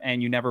hurt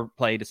and you never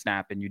played a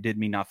snap and you did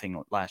me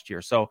nothing last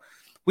year. So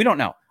we don't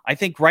know. I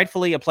think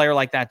rightfully a player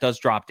like that does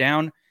drop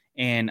down,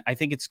 and I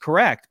think it's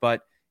correct.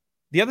 But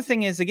the other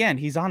thing is, again,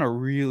 he's on a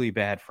really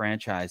bad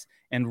franchise,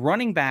 and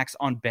running backs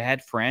on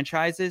bad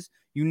franchises,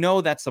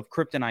 that's a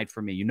kryptonite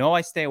for me.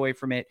 I stay away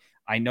from it.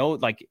 I know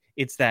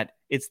it's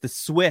the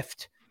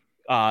Swift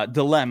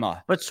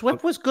dilemma. But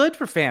Swift was good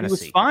for fantasy.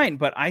 It was fine,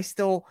 but I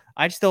still,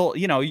 I just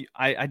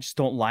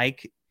don't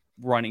like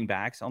running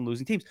backs on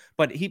losing teams.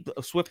 But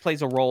Swift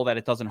plays a role that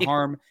it doesn't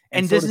harm.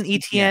 And so doesn't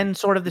Etienne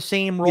sort of the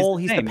same role?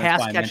 He's the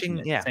pass catching.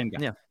 Yeah. Same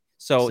guy. Yeah.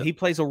 So he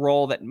plays a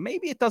role that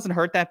maybe it doesn't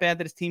hurt that bad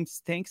that his team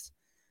stinks.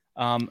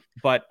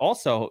 But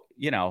also,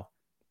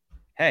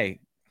 hey,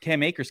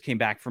 Cam Akers came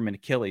back from an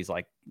Achilles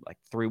like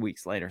 3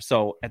 weeks later.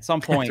 So at some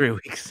point, 3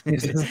 weeks.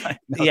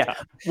 Yeah.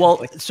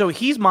 Well, so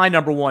he's my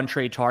number one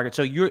trade target.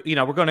 So we're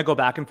going to go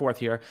back and forth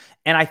here.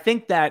 And I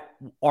think that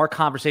our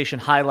conversation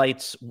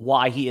highlights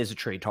why he is a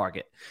trade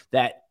target,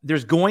 that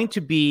there's going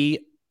to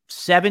be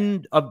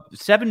seven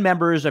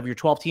members of your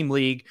 12-team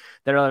league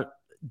that are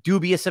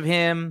dubious of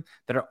him,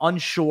 that are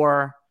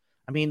unsure.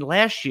 I mean,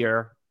 last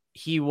year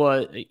he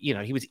was,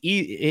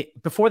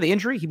 before the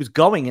injury, he was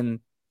going in,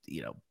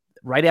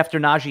 right after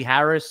Najee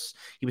Harris.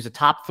 He was a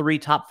top 3,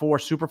 top 4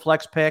 super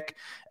flex pick.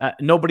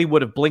 Nobody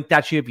would have blinked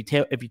at you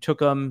if you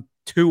took him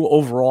 2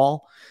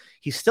 overall.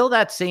 He's still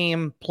that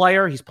same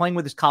player. He's playing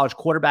with his college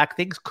quarterback.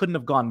 Things couldn't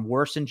have gone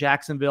worse in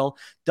Jacksonville.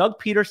 Doug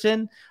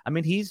Peterson, I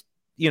mean, he's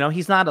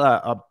not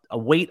a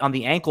weight on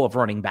the ankle of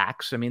running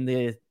backs. I mean,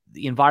 the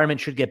environment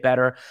should get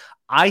better.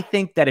 I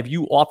think that if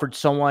you offered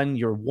someone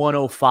your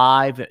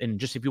 105, and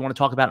just if you want to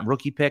talk about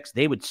rookie picks,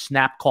 they would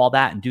snap call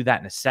that and do that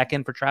in a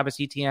second for Travis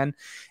Etienne.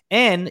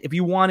 And if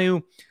you want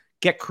to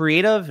get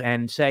creative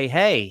and say,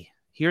 hey,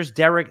 here's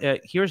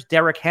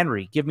Derrick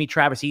Henry, give me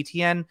Travis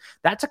Etienne,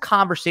 that's a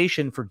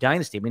conversation for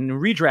Dynasty. I mean, in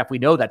redraft, we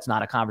know that's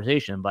not a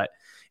conversation, but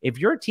if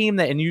you're a team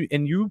that and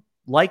you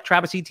like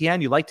Travis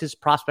Etienne, you liked his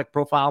prospect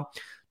profile,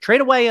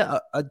 trade away.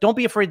 Don't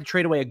be afraid to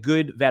trade away a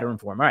good veteran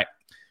for him. All right.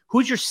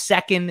 Who's your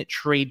second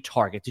trade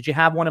target? Did you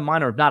have one in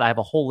mind, or if not, I have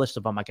a whole list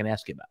of them I can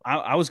ask you about.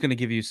 I was going to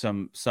give you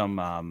some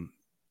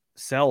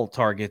sell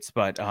targets,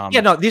 but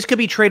these could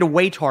be trade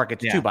away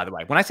targets too. By the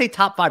way, when I say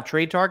top 5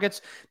 trade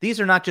targets, these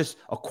are not just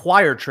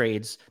acquire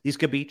trades. These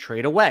could be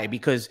trade away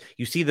because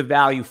you see the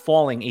value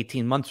falling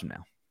 18 months from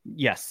now.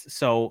 Yes,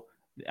 so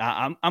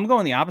I'm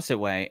going the opposite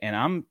way,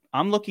 and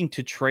I'm looking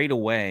to trade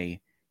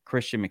away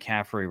Christian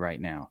McCaffrey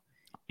right now,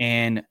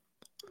 and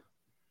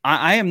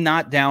I am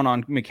not down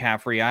on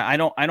McCaffrey. I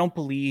don't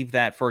believe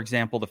that, for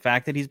example, the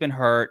fact that he's been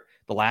hurt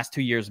the last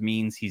 2 years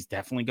means he's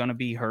definitely going to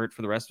be hurt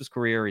for the rest of his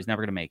career. He's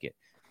never going to make it.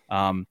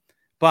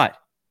 But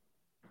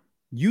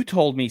you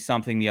told me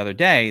something the other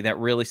day that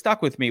really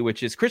stuck with me,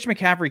 which is Christian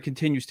McCaffrey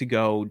continues to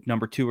go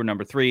number 2 or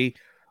number 3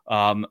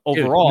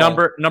 overall.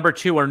 Dude, number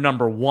 2 or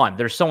number 1.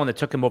 There's someone that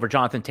took him over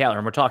Jonathan Taylor,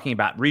 and we're talking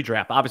about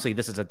redraft. Obviously,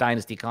 this is a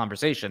dynasty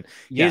conversation.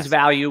 His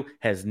value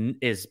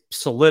is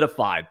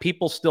solidified.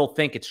 People still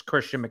think it's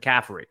Christian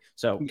McCaffrey.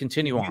 So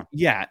continue on.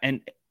 Yeah,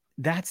 and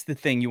that's the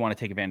thing you want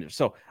to take advantage of.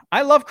 So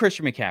I love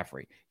Christian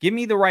McCaffrey. Give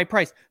me the right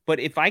price. But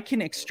if I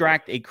can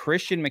extract a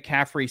Christian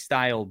McCaffrey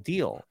style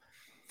deal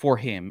for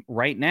him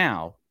right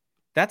now,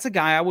 that's a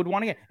guy I would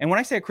want to get. And when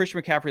I say a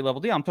Christian McCaffrey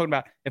level deal, I'm talking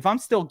about if I'm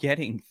still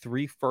getting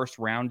 3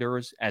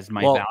 first-rounders as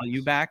my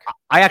value back.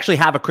 I actually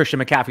have a Christian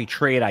McCaffrey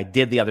trade I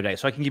did the other day,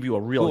 so I can give you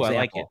a real example.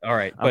 I like it. All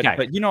right.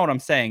 But you know what I'm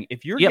saying.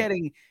 If you're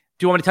getting...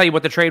 Do you want me to tell you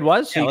what the trade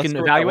was so you can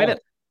evaluate it?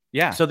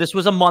 Yeah. So this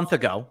was a month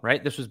ago,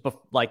 right? This was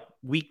like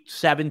week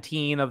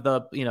 17 of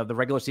the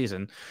regular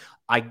season.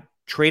 I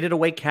traded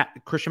away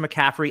Christian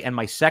McCaffrey and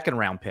my second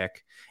round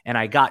pick, and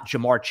I got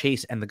Jamar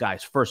Chase and the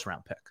guy's first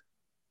round pick.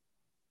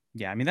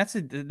 Yeah, I mean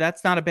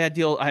that's not a bad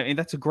deal. I mean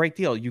that's a great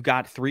deal. You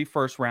got 3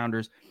 first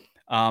rounders,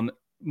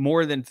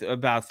 more than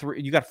about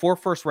 3. You got 4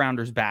 first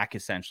rounders back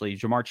essentially.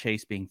 Jamar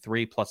Chase being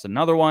 3 plus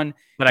another one.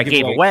 But I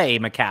gave away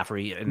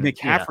McCaffrey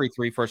and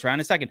 3 first round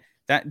and second.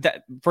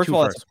 That first of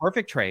all, that's a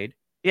perfect trade.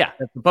 Yeah,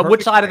 but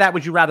which side of that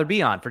would you rather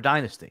be on for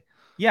Dynasty?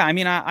 Yeah, I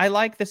mean, I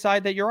like the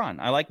side that you're on.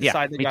 I like the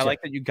side that I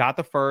like that you got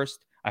the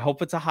first. I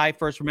hope it's a high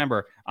first.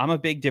 Remember, I'm a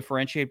big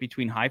differentiate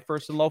between high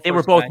first and low first. They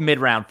were both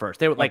mid-round first.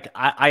 They were like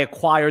I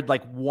acquired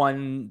like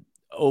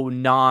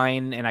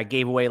 109 and I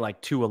gave away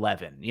like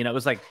 211. You know, it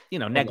was like,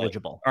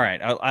 negligible. All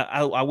right.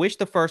 I wish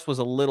the first was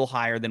a little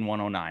higher than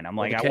 109. I'm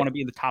like, I want to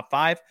be in the top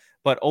 5,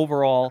 but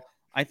overall,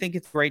 I think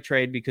it's a great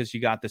trade because you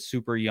got the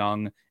super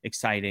young,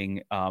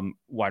 exciting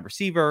wide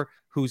receiver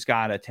who's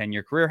got a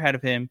 10-year career ahead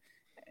of him.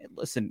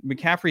 Listen,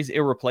 McCaffrey's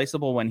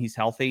irreplaceable when he's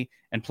healthy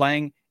and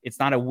playing. It's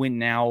not a win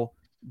now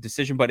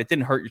decision, but it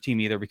didn't hurt your team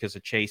either because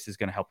of Chase is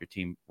going to help your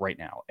team right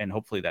now. And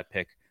hopefully that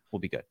pick will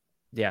be good.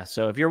 Yeah.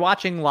 So if you're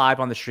watching live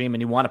on the stream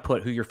and you want to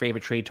put who your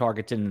favorite trade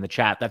targets in the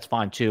chat, that's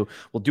fine too.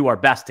 We'll do our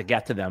best to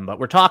get to them, but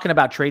we're talking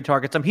about trade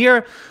targets. I'm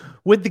here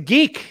with the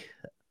geek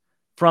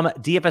from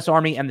DFS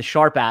Army and the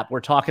Sharp app.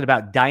 We're talking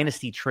about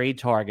Dynasty trade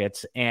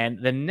targets.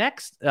 And the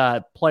next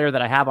player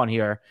that I have on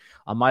here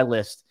on my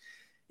list,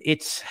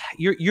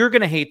 you're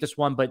going to hate this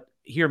one, but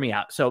hear me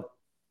out. So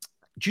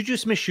Juju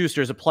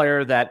Smith-Schuster is a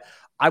player that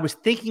I was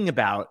thinking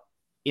about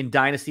in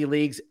Dynasty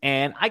leagues,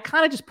 and I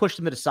kind of just pushed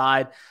him to the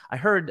side. I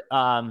heard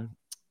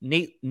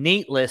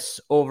Nate Liss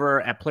over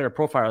at Player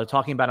Profiler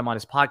talking about him on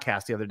his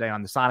podcast the other day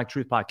on the Sonic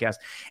Truth podcast,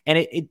 and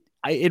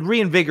it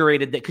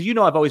reinvigorated that because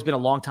I've always been a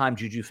longtime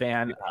Juju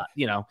fan,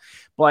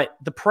 but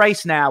the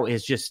price now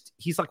is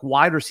he's like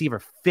wide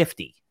receiver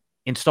 50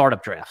 in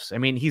startup drafts. I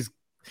mean,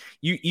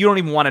 you don't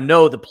even want to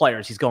know the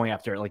players he's going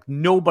after. Like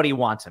nobody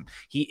wants him.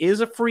 He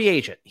is a free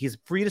agent. He's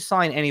free to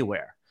sign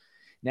anywhere.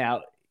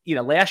 Now,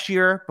 last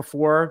year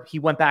before he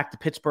went back to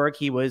Pittsburgh,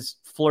 he was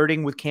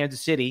flirting with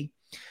Kansas City.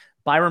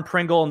 Byron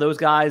Pringle and those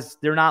guys,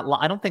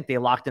 I don't think they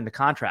locked in the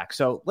contract.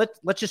 So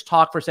let's just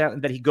talk for a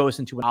second that he goes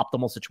into an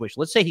optimal situation.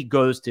 Let's say he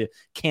goes to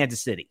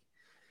Kansas City.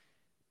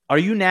 Are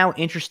you now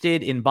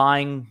interested in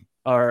buying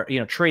or,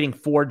 trading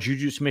for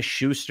Juju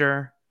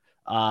Smith-Schuster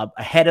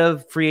ahead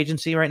of free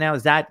agency right now?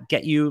 Does that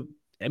get you?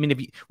 I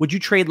mean, would you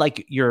trade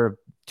like your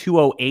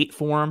 208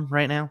 for him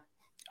right now?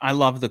 I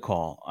love the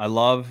call. I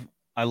love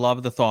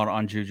the thought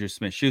on Juju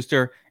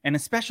Smith-Schuster, and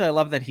especially I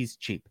love that he's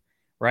cheap,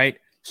 right?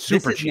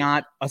 Super cheap.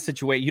 Not a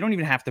situation you don't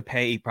even have to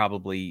pay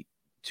probably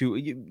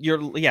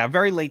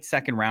very late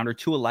second rounder,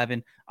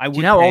 211. Do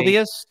you know how old he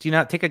is? Do you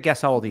not take a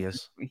guess how old he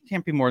is? He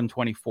can't be more than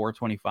 24,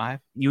 25.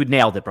 You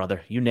nailed it,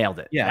 brother. You nailed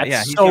it. Yeah,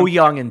 That's so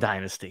young in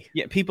Dynasty.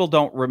 Yeah, people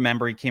don't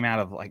remember he came out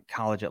of like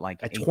college at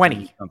like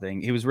 20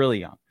 something. He was really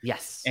young.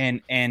 Yes.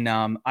 And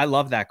I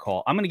love that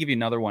call. I'm going to give you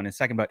another one in a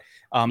second, but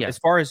as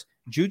far as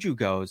Juju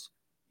goes,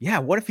 yeah,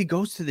 what if he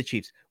goes to the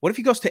Chiefs? What if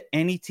he goes to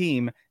any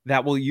team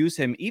that will use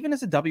him even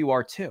as a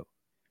WR2?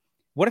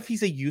 What if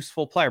he's a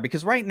useful player?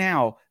 Because right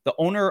now, the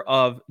owner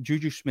of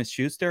Juju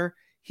Smith-Schuster,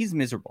 he's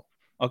miserable.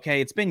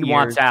 Okay, it's been years.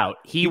 Wants out.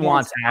 He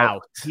wants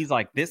out. He's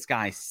like, this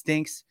guy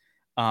stinks.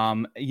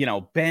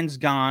 Ben's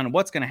gone.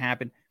 What's going to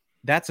happen?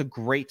 That's a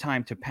great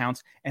time to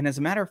pounce. And as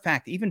a matter of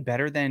fact, even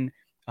better than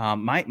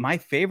my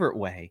favorite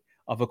way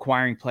of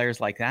acquiring players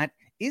like that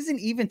isn't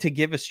even to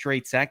give a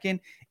straight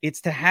second.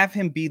 It's to have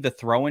him be the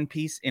throw-in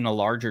piece in a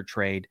larger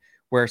trade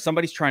where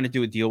somebody's trying to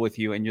do a deal with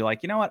you and you're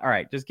like, you know what? All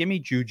right, just give me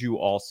Juju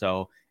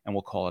also and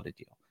we'll call it a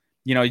deal.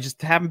 You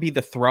just have him be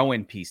the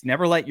throw-in piece.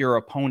 Never let your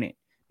opponent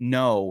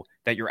know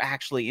that you're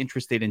actually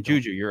interested in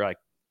Juju. You're like,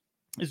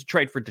 it's a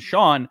trade for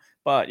Deshaun,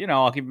 but,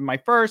 I'll give you my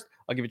first.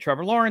 I'll give you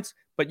Trevor Lawrence,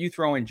 but you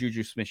throw in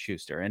Juju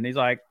Smith-Schuster. And he's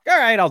like, all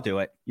right, I'll do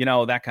it.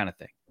 That kind of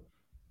thing.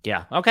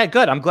 Yeah. Okay,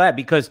 good. I'm glad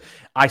because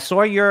I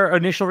saw your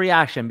initial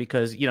reaction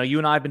because, you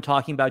and I have been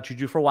talking about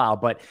Juju for a while,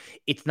 but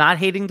it's not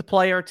hating the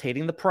player, it's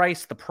hating the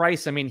price. The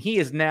price, I mean, he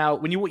is now,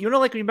 when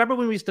remember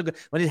when we used to,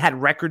 when it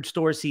had record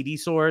stores, CD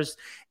stores,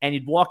 and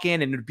you'd walk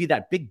in and it'd be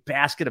that big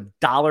basket of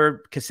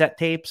dollar cassette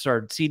tapes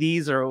or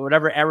CDs or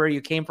whatever era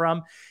you came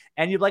from.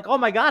 And you're like, oh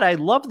my God, I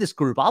love this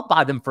group. I'll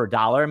buy them for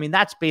 $1. I mean,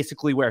 that's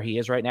basically where he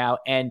is right now.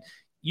 And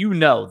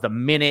the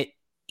minute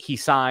he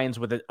signs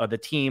with the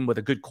team with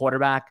a good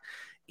quarterback,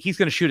 he's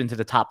going to shoot into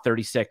the top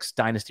 36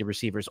 Dynasty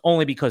receivers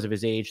only because of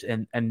his age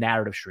and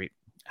narrative street.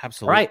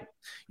 Absolutely. All right.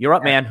 You're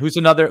up, man. Who's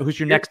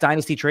your next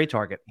Dynasty trade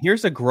target?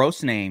 Here's a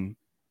gross name.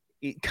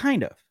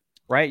 Kind of,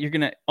 right? You're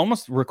going to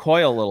almost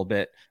recoil a little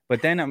bit,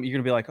 but then you're going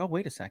to be like, oh,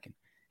 wait a second.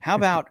 How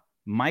about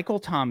Michael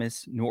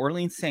Thomas, New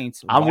Orleans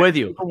Saints? I'm with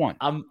you. One.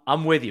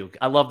 I'm with you.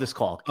 I love this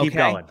call. Keep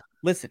going.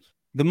 Listen,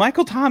 the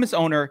Michael Thomas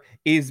owner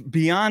is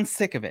beyond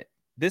sick of it.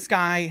 This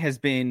guy has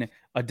been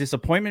a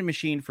disappointment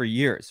machine for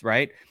years,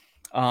 right?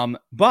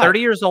 But 30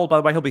 years old, by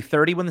the way, he'll be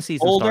 30 when the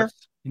season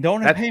starts.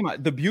 Don't pay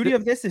much. The beauty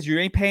of this is you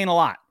ain't paying a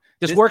lot.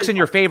 This works in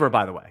your favor,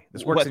 by the way.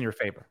 This works in your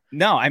favor.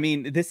 No, I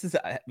mean, this is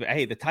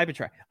the type of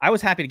track. I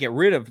was happy to get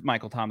rid of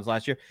Michael Thomas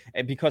last year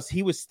because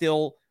he was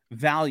still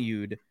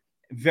valued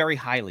very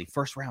highly,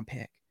 first round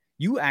pick.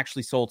 You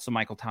actually sold some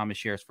Michael Thomas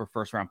shares for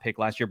first round pick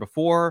last year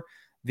before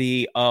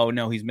the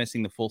he's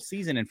missing the full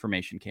season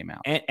information came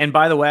out. And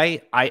by the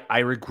way, I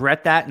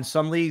regret that in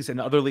some leagues, and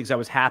other leagues I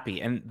was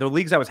happy. And the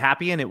leagues I was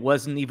happy in, it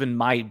wasn't even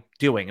my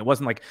doing. It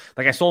wasn't like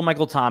I sold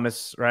Michael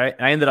Thomas, right?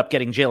 And I ended up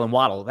getting Jalen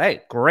Waddle. Hey,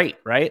 great,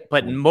 right?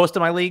 But in most of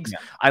my leagues,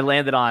 I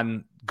landed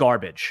on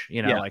garbage.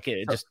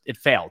 It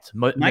failed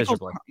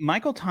miserably.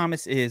 Michael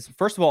Thomas is,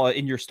 first of all,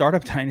 in your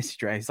startup dynasty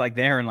draft, he's like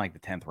there in like the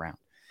 10th round.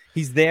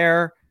 He's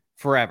there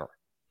forever.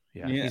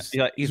 Yeah.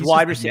 He's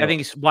wide receiver. I think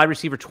he's wide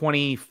receiver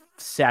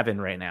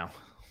 27 right now.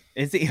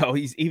 Is he? Oh,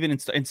 he's even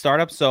in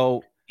startup.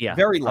 So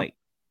very late.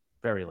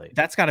 Very late.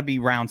 That's got to be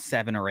round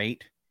 7 or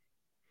 8.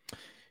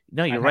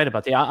 No, you're right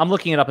about that. I'm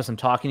looking it up as I'm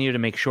talking to you to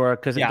make sure.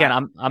 Because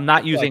again, I'm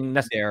not using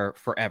there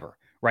forever.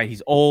 Right?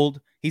 He's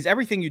old. He's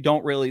everything you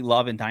don't really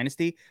love in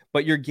Dynasty,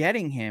 but you're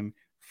getting him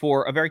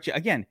for a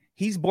again,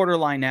 he's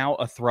borderline now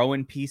a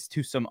throw-in piece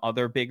to some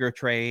other bigger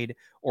trade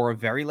or a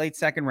very late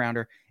second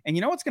rounder. And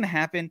you know what's going to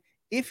happen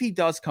if he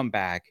does come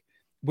back,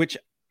 which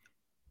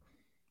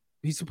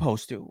he's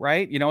supposed to,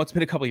 right? It's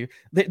been a couple of years.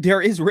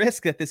 There is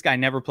risk that this guy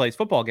never plays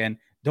football again.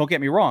 Don't get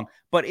me wrong.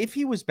 But if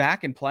he was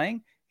back and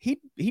playing, he'd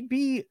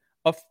be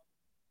a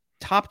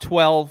top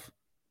 12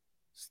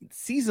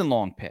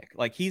 season-long pick.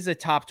 Like he's a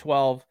top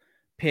 12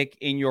 pick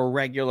in your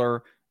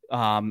regular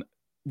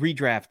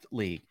redraft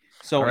league.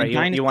 So right,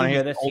 you want to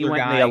hear this? He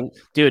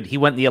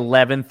went the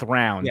 11th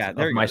round. Yeah,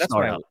 there you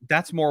go.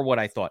 That's more what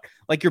I thought.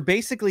 Like you're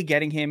basically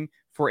getting him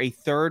for a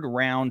 3rd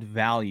round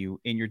value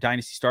in your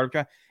dynasty startup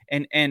draft.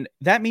 And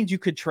that means you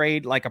could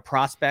trade like a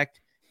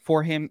prospect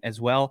for him as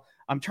well.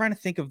 I'm trying to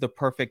think of the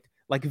perfect,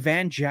 like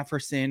Van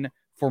Jefferson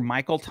for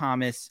Michael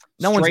Thomas.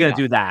 No one's going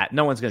to do that.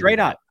 No one's going to straight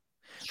up.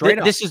 Straight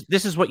up.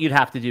 This is what you'd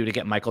have to do to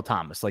get Michael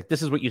Thomas. Like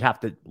this is what you'd have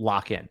to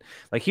lock in.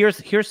 Like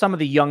here's some of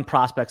the young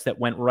prospects that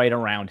went right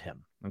around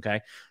him.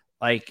 Okay.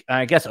 Like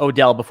I guess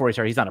Odell before he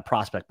started, he's not a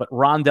prospect, but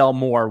Rondell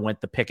Moore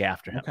went the pick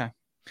after him. Okay.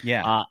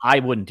 Yeah. I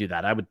wouldn't do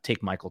that. I would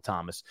take Michael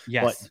Thomas.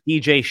 Yes. But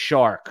DJ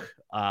Shark.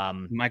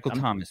 Michael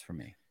Thomas for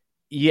me.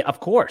 Yeah, of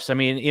course. I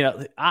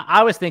mean,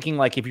 I was thinking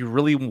like if you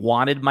really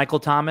wanted Michael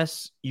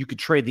Thomas, you could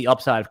trade the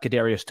upside of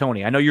Kadarius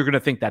Toney. I know you're going to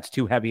think that's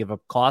too heavy of a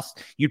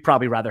cost. You'd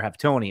probably rather have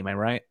Toney. Am I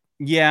right?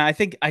 Yeah, I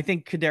think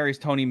Kadarius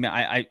Toney.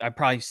 I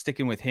probably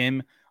sticking with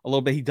him a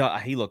little bit.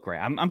 He looked great.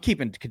 I'm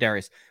keeping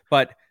Kadarius,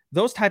 but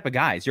those type of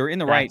guys, you're in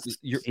the right.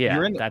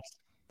 You're in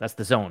that's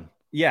the zone.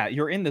 Yeah,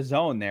 you're in the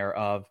zone there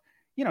of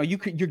you're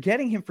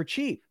getting him for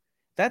cheap.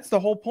 That's the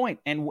whole point.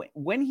 And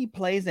when he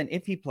plays and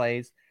if he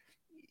plays.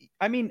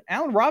 I mean,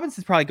 Allen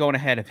Robinson's probably going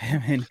ahead of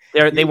him.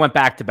 And they went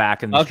back to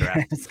back in this draft.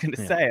 I was going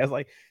to say, I was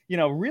like,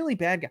 really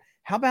bad guy.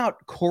 How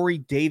about Corey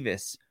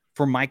Davis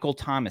for Michael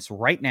Thomas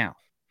right now?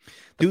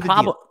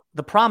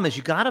 The problem is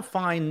you got to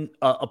find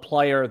a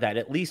player that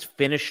at least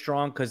finished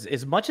strong, because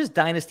as much as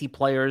dynasty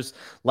players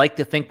like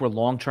to think we're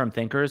long-term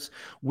thinkers,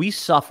 we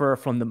suffer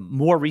from the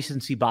more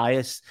recency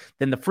bias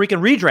than the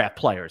freaking redraft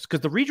players,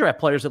 because the redraft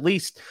players at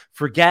least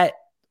forget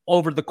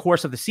over the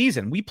course of the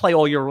season. We play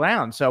all year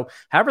round. So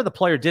however the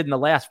player did in the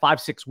last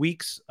 5-6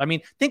 weeks, I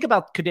mean, think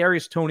about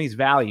Kadarius Toney's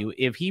value.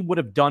 If he would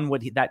have done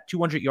that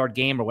 200-yard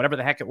game or whatever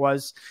the heck it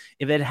was,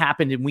 if it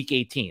happened in week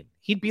 18,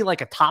 he'd be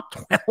like a top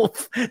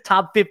 12,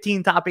 top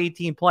 15, top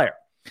 18 player.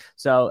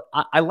 So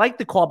I like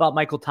the call about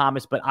Michael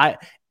Thomas, but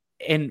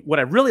what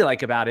I really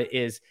like about it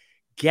is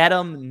get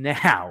him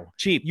now.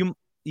 Cheap.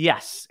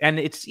 Yes. And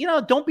it's,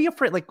 don't be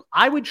afraid. Like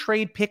I would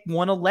trade pick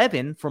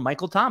 111 for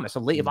Michael Thomas.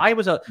 If I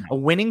was a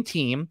winning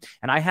team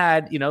and I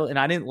had, and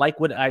I didn't like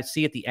what I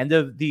see at the end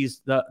of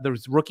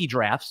those rookie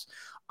drafts,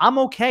 I'm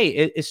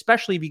okay,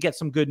 especially if you get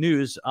some good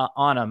news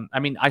on them. I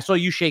mean, I saw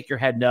you shake your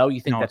head. No,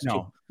 you think that's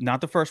not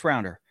the first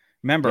rounder.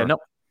 Remember,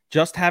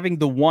 just having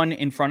the 1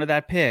 in front of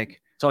that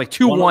pick. So like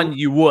 2-1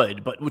 you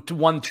would, but to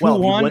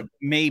 112 you would.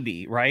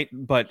 Maybe, right?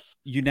 But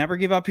you never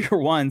give up your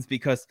ones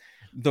because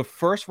the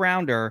first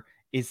rounder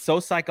is so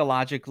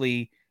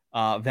psychologically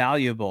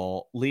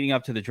valuable leading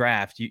up to the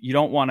draft. You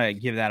don't want to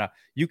give that up.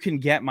 You can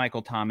get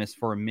Michael Thomas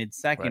for a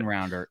mid-second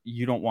rounder.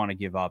 You don't want to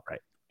give up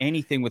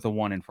anything with a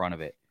 1 in front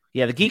of it.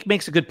 Yeah, the Geek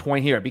makes a good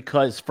point here,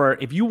 because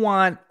if you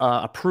want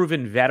a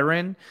proven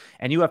veteran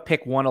and you have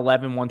pick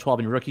 111, 112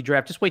 in your rookie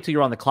draft, just wait till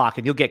you're on the clock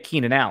and you'll get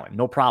Keenan Allen.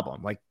 No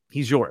problem. Like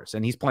he's yours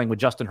and he's playing with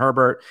Justin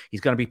Herbert.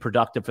 He's going to be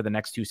productive for the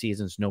next 2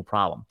 seasons. No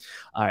problem.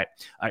 All right.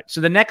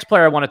 So the next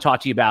player I want to talk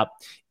to you about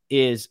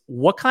is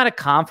what kind of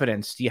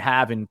confidence do you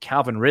have in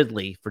Calvin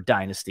Ridley for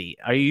Dynasty?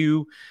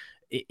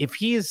 If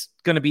he is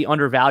going to be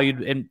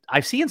undervalued, and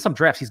I've seen some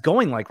drafts, he's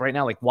going like right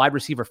now, like wide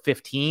receiver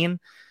 15.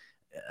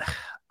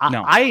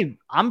 No.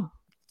 I'm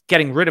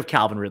getting rid of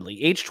Calvin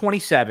Ridley, age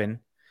 27.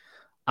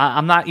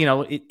 I'm not,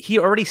 he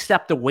already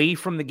stepped away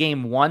from the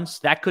game once.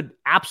 That could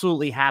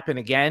absolutely happen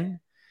again.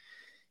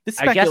 The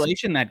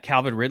speculation that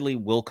Calvin Ridley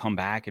will come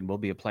back and will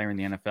be a player in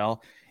the NFL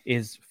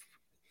is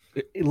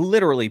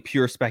literally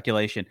pure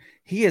speculation.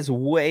 He is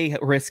way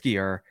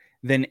riskier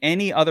than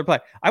any other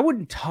player. I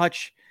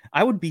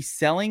would be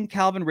selling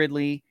Calvin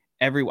Ridley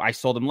everywhere. I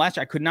sold him last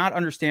year. I could not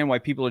understand why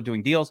people are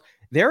doing deals.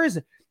 There is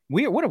a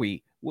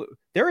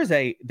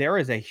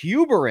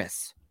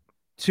hubris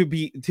to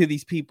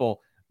these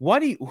people.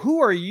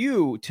 Who are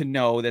you to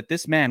know that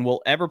this man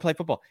will ever play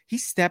football? He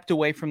stepped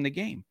away from the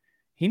game.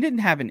 He didn't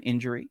have an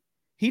injury.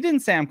 He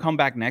didn't say, I'm coming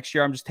back next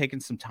year. I'm just taking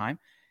some time.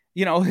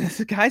 You know,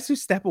 the guys who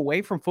step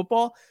away from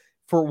football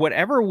for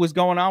whatever was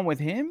going on with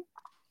him,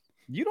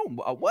 you don't,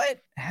 what?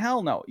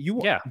 Hell no.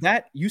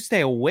 You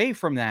stay away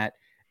from that.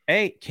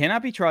 A,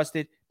 cannot be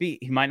trusted. B,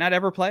 he might not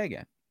ever play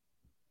again.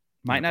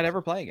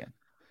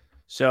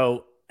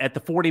 So at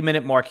the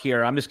 40-minute mark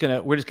here,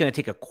 we're just gonna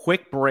take a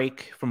quick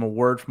break from a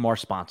word from our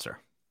sponsor.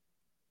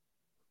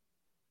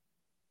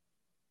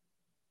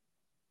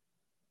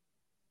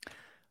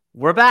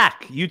 We're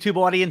back. YouTube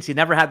audience, you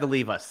never had to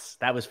leave us.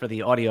 That was for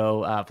the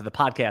audio, for the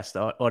podcast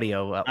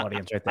audio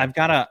audience right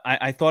there.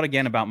 I thought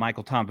again about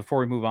Michael Tom before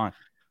we move on.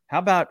 How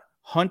about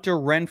Hunter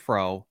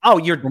Renfrow? Oh,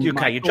 you're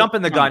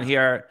jumping the gun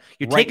here.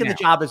 You're right taking the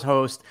job as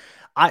host.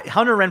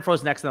 Hunter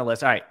Renfrow's next on the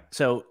list. All right.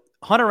 So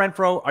Hunter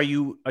Renfrow, are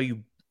you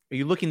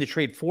looking to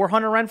trade for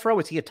Hunter Renfrow?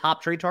 Is he a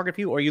top trade target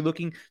for you? Or are you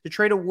looking to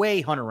trade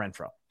away Hunter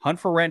Renfrow?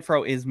 Hunter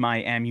Renfrow is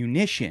my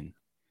ammunition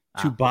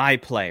to buy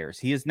players.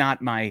 He is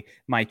not my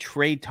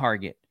trade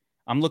target.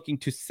 I'm looking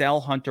to sell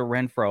Hunter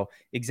Renfrow.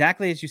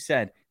 Exactly as you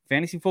said,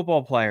 fantasy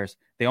football players,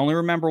 they only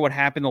remember what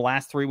happened the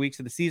last 3 weeks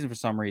of the season for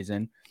some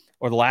reason,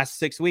 or the last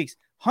 6 weeks.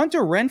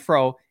 Hunter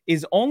Renfrow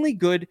is only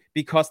good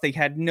because they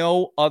had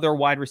no other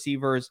wide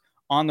receivers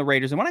on the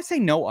Raiders. And when I say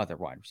no other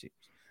wide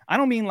receivers, I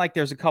don't mean like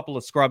there's a couple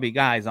of scrubby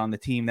guys on the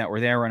team that were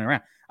there running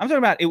around. I'm talking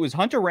about it was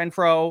Hunter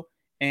Renfrow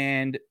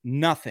and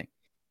nothing.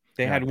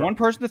 They had one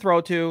person to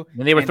throw to.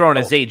 And they were throwing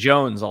to Zay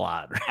Jones a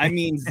lot. Right? I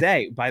mean,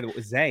 Zay, by the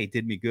way, Zay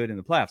did me good in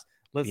the playoffs.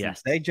 Listen,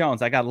 Zay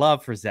Jones, I got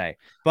love for Zay.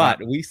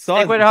 But we saw...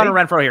 Take away Hunter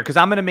Renfrow here, because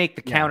I'm going to make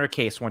the counter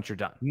case once you're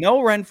done. No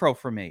Renfrow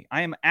for me.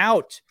 I am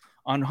out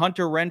on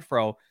Hunter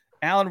Renfrow.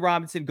 Allen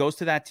Robinson goes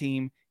to that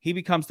team. He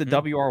becomes the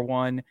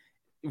WR1.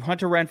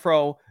 Hunter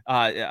Renfrow,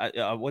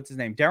 what's his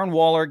name? Darren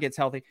Waller gets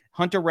healthy.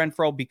 Hunter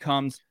Renfrow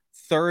becomes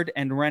third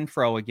and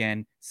Renfrow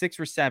again. 6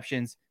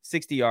 receptions,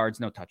 60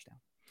 yards, no touchdown.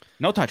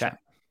 No touchdown.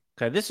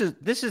 Okay, this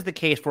is the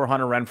case for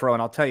Hunter Renfrow,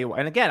 and I'll tell you.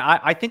 And again,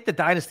 I think the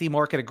dynasty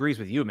market agrees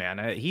with you,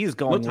 man. He's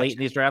going late in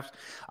these drafts.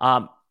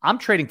 I'm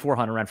trading for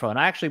Hunter Renfrow, and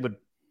I actually would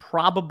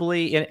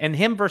probably and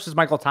him versus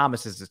Michael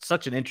Thomas is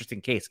such an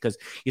interesting case because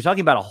you're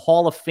talking about a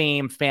Hall of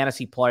Fame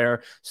fantasy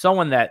player,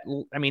 someone that,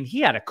 I mean,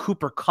 he had a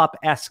Cooper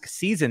Kupp-esque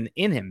season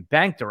in him,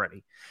 banked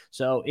already.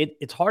 So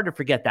it's hard to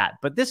forget that.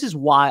 But this is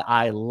why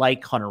I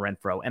like Hunter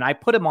Renfrow. And I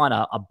put him on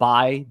a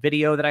buy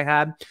video that I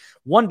had.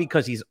 One,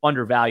 because he's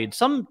undervalued.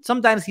 Some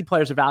dynasty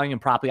players are valuing him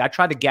properly. I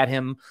tried to get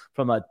him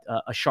from a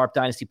sharp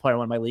dynasty player in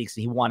one of my leagues,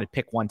 and he wanted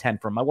pick 110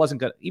 from him. I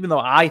wasn't good, even though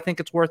I think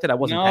it's worth it. I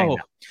wasn't paying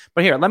that.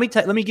 But here, let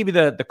me give you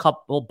the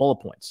couple bullet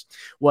points.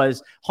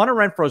 Was Hunter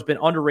Renfrow has been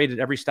underrated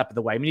every step of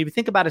the way. I mean, if you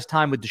think about his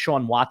time with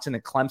Deshaun Watson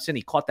at Clemson,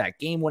 he caught that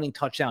game-winning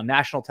touchdown,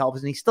 national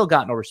television. He still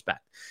got no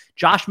respect.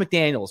 Josh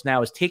McDaniels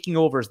now is taking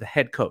over as the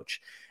head coach.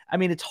 I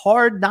mean, it's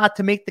hard not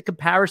to make the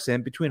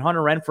comparison between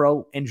Hunter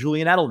Renfrow and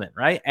Julian Edelman,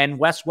 right? And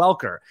Wes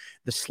Welker,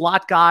 the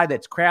slot guy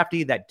that's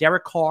crafty, that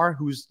Derek Carr,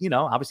 who's,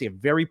 obviously a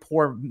very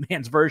poor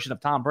man's version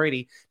of Tom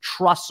Brady,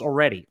 trusts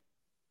already.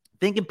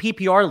 Think in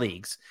PPR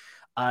leagues.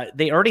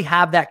 They already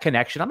have that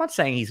connection. I'm not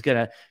saying he's going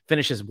to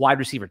finish as wide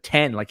receiver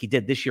 10 like he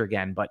did this year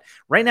again, but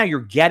right now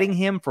you're getting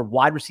him for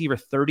wide receiver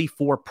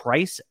 34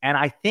 price. And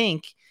I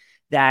think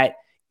that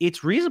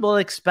it's reasonable to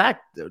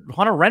expect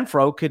Hunter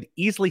Renfrow could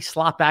easily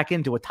slot back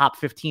into a top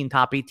 15,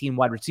 top 18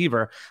 wide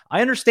receiver.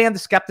 I understand the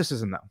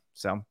skepticism, though.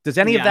 So does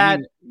any of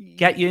that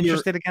get you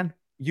interested again?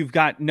 You've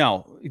got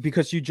no,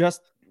 because you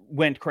just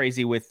went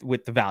crazy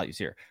with the values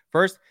here.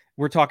 First,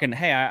 we're talking,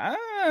 hey,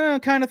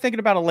 I'm kind of thinking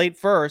about a late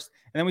first.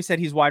 And then we said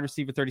he's wide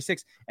receiver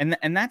 36. And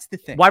that's the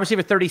thing. Wide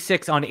receiver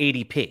 36 on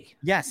ADP.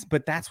 Yes,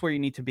 but that's where you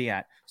need to be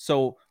at.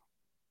 So,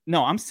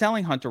 no, I'm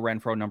selling Hunter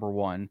Renfrow, number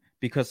one,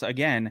 because,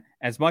 again,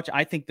 as much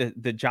I think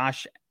the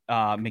Josh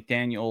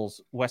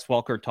McDaniels, Wes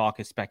Welker talk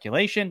is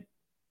speculation.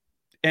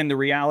 And the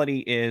reality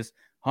is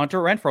Hunter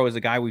Renfrow is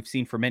a guy we've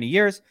seen for many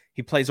years.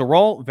 He plays a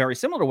role very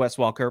similar to Wes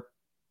Welker,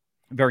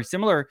 very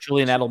similar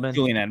Julian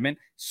Edelman,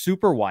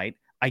 super white.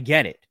 I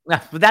get it,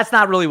 but that's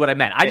not really what I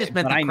meant. I just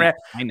meant I know.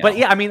 But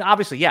yeah, I mean,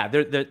 obviously, yeah,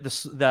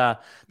 the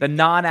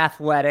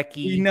non-athletic.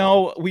 We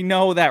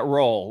know that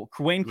role.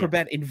 Wayne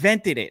Corbett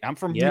invented it. I'm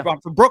from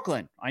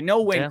Brooklyn. I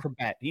know Wayne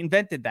Corbett. He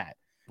invented that.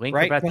 Wayne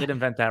Corbett did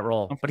invent that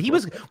role, but he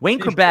was Wayne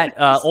Corbett,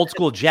 old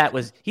school Jet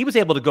he was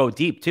able to go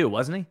deep too,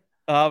 wasn't he?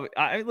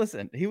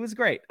 Listen, he was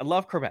great. I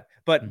love Corbett,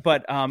 but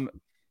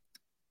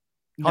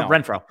no,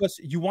 Renfrow. Because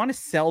you want to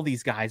sell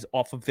these guys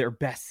off of their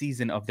best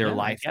season of their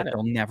life that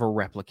they'll never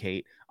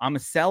replicate. I'm a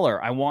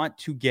seller. I want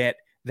to get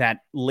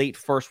that late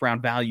first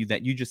round value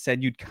that you just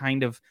said you'd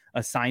kind of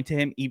assign to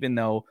him, even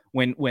though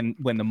when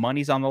the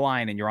money's on the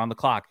line and you're on the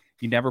clock,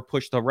 You never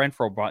push the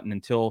Renfroe button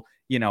until,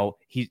 your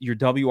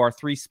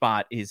WR3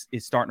 spot is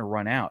starting to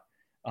run out.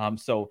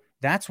 So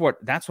that's what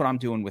I'm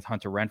doing with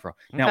Hunter Renfroe.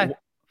 Now, okay.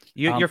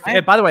 You're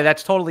by the way,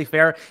 that's totally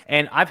fair.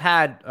 And I've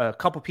had a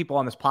couple people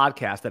on this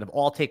podcast that have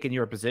all taken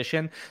your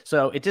position.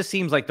 So it just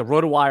seems like the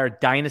RotoWire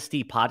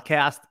Dynasty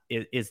podcast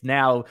is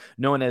now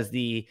known as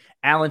the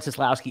Alan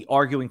Sislowski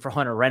arguing for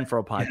Hunter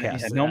Renfroe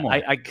podcast. Yeah, no more.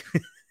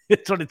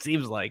 It's what it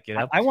seems like.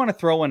 I want to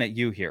throw one at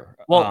you here.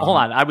 Well, hold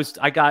on.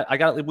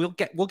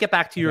 We'll get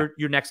back to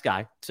your next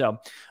guy. So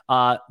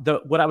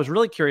what I was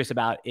really curious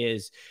about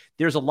is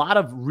there's a lot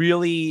of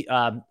really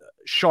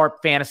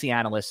sharp fantasy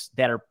analysts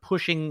that are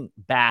pushing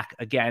back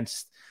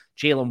against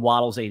Jalen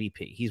Waddle's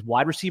ADP. He's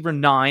wide receiver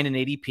 9 in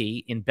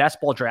ADP. In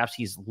best ball drafts,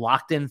 he's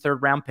locked in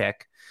third round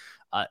pick.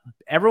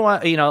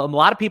 Everyone, a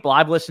lot of people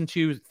I've listened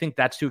to think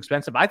that's too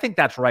expensive. I think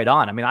that's right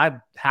on. I mean, I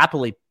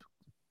happily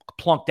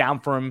plunk down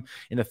for him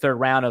in the third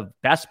round of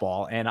best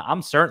ball, and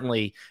I'm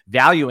certainly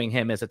valuing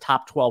him as a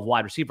top 12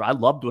 wide receiver. I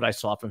loved what I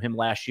saw from him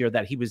last year,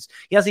 that he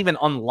hasn't even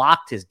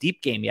unlocked his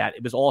deep game yet.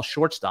 It was all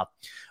short stuff.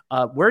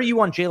 Where are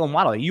you on Jalen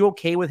Waddle? Are you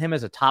okay with him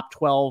as a top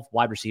 12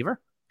 wide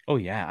receiver? Oh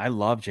yeah, I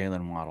love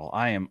Jalen Waddle.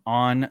 I am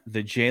on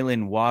the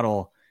Jalen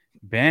Waddle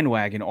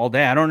bandwagon all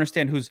day. I don't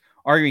understand who's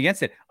arguing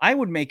against it. I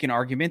would make an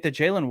argument that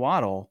Jalen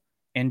Waddle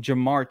and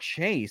Jamar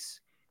Chase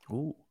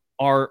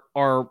are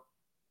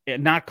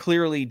not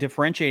clearly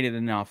differentiated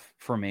enough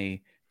for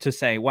me to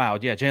say, wow,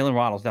 yeah, Jalen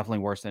Waddle is definitely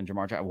worse than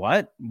Jamar Chase.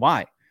 What?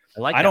 Why?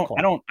 I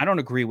don't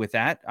agree with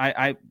that.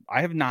 I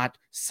have not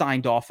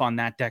signed off on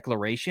that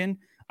declaration.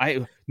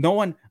 No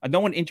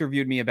one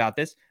interviewed me about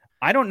this.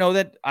 I don't know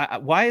that.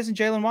 Why isn't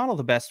Jalen Waddle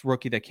the best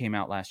rookie that came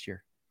out last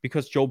year?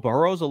 Because Joe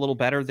Burrow's a little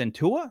better than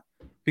Tua?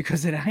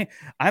 Because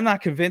I'm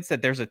not convinced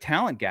that there's a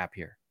talent gap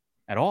here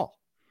at all.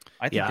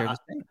 I think they're the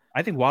same.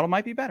 I think Waddle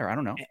might be better. I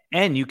don't know.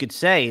 And you could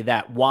say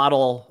that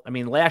Waddle, I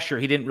mean, last year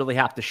he didn't really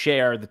have to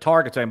share the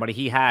targets with anybody.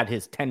 He had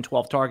his 10,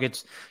 12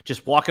 targets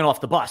just walking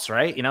off the bus,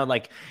 right?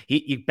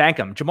 You bank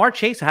him. Jamar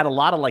Chase had a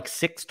lot of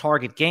 6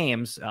 target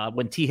games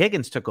when T.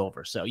 Higgins took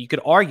over. So you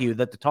could argue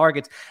that the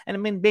targets, and I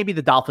mean, maybe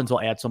the Dolphins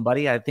will add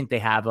somebody. I think they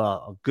have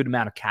a good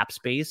amount of cap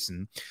space,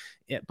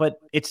 but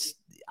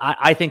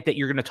I think that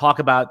you're going to talk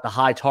about the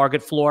high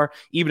target floor,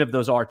 even if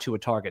those are Tua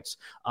targets.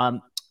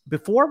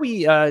 Before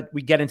we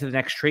get into the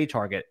next trade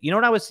target,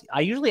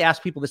 I usually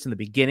ask people this in the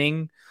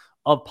beginning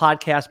of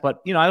podcasts,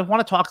 but I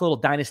want to talk a little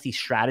dynasty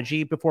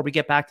strategy before we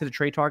get back to the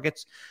trade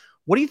targets.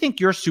 What do you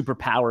think your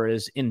superpower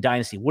is in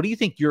dynasty? What do you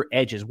think your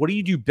edge is? What do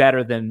you do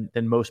better than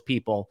most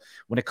people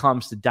when it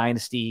comes to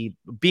dynasty,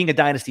 being a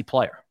dynasty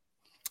player?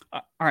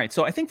 All right.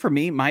 So I think for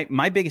me,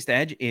 my biggest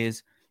edge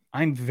is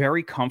I'm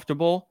very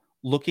comfortable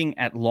looking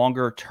at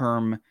longer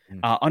term,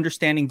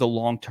 understanding the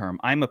long term.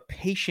 I'm a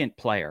patient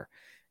player.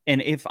 And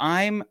if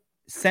I'm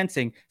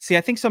sensing,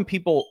 I think some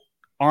people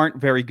aren't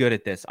very good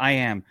at this. I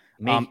am.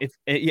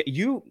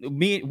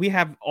 We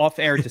have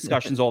off-air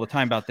discussions all the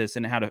time about this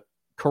and how to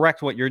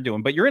correct what you're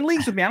doing. But you're in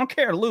leagues with me. I don't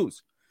care to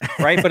lose,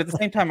 right? But at the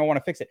same time, I want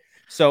to fix it.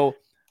 So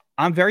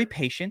I'm very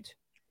patient.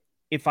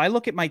 If I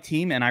look at my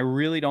team and I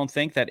really don't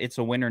think that it's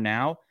a winner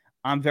now,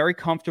 I'm very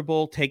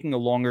comfortable taking a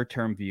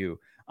longer-term view.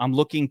 I'm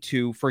looking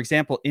to, for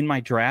example, in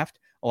my draft,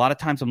 a lot of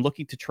times I'm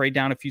looking to trade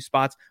down a few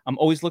spots. I'm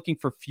always looking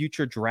for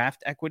future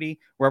draft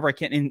equity wherever I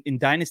can. In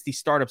dynasty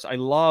startups, I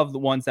love the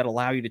ones that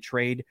allow you to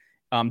trade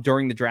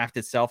during the draft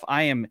itself.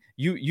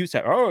 You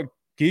said, oh,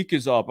 geek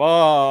is up.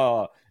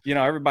 Oh,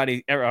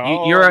 everybody.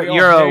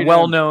 You're a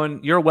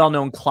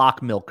well-known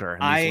clock milker. In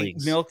these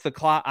leagues. Milk the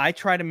clock. I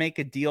try to make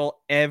a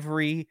deal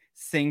every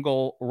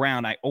single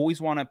round. I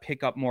always want to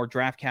pick up more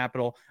draft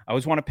capital. I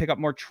always want to pick up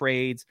more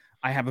trades.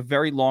 I have a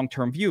very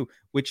long-term view,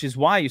 which is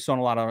why you saw in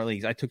a lot of our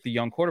leagues, I took the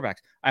young quarterbacks.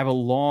 I have a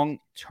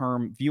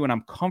long-term view, and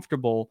I'm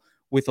comfortable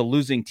with a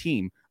losing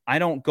team. I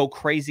don't go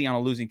crazy on a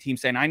losing team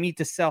saying, I need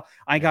to sell.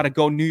 I got to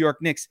go New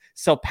York Knicks,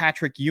 sell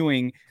Patrick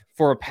Ewing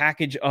for a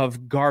package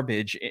of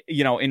garbage,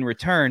 in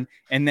return,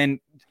 and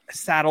then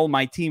saddle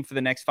my team for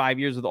the next 5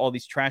 years with all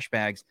these trash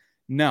bags.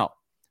 No.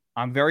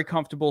 I'm very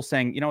comfortable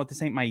saying,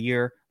 this ain't my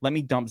year. Let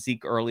me dump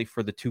Zeke early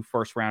for the 2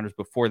 first rounders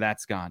before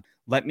that's gone.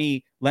 Let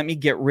me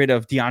get rid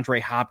of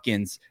DeAndre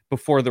Hopkins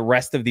before the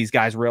rest of these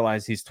guys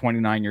realize he's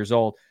 29 years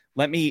old.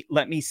 Let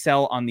me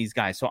sell on these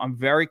guys. So I'm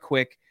very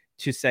quick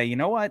to say, you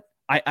know what?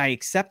 I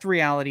accept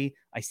reality.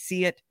 I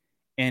see it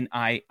and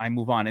I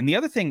move on. And the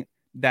other thing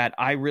that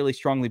I really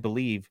strongly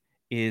believe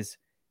is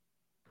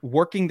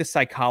working the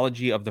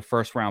psychology of the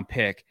first round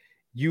pick.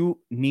 You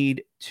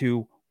need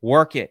to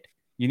work it.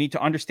 You need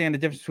to understand the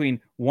difference between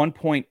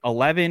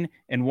 1.11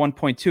 and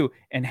 1.2.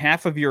 And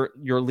half of your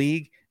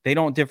league, they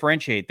don't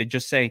differentiate. They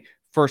just say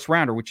first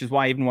rounder, which is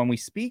why even when we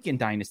speak in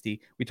Dynasty,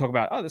 we talk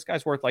about, this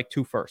guy's worth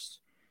 2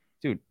 firsts.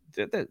 Dude,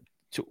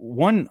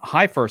 one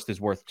high first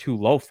is worth 2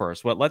 low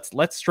firsts. Well,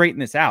 let's straighten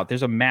this out.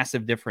 There's a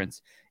massive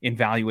difference in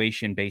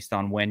valuation based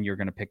on when you're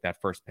going to pick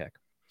that first pick.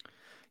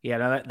 Yeah,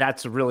 no,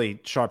 that's a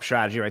really sharp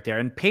strategy right there.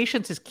 And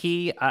patience is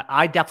key.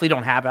 I definitely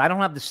don't have it. I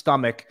don't have the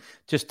stomach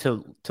just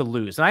to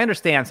lose. And I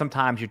understand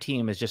sometimes your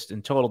team is just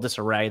in total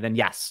disarray. Then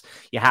yes,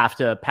 you have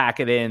to pack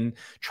it in,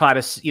 try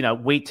to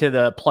wait till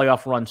the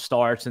playoff run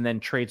starts, and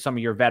then trade some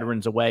of your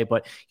veterans away.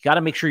 But you got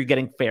to make sure you're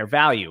getting fair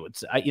value.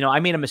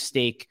 I made a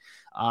mistake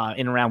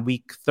in around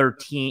week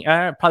 13,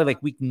 probably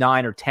like week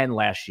 9 or 10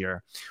 last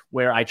year,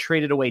 where I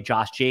traded away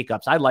Josh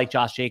Jacobs. I like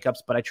Josh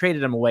Jacobs, but I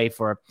traded him away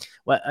for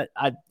like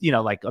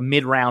a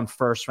mid-round,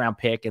 first-round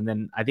pick, and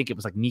then I think it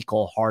was like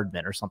Nicole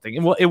Hardman or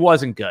something. It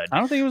wasn't good. I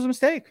don't think it was a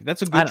mistake.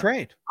 That's a good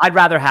trade. I'd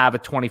rather have a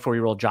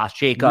 24-year-old Josh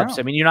Jacobs.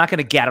 No. I mean, you're not going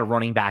to get a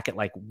running back at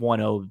like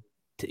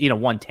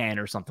 110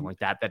 or something like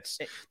that. That's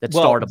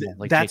startable.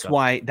 Like that's Jacobs.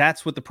 why.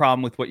 That's what the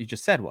problem with what you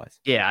just said was.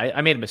 Yeah,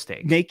 I made a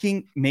mistake.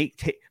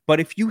 But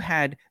if you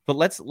had, but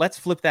let's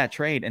flip that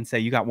trade and say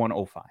you got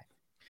 105.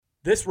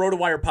 This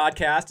RotoWire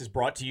podcast is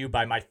brought to you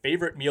by my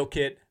favorite meal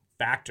kit,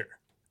 Factor.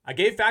 I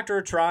gave Factor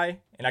a try,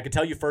 and I can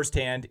tell you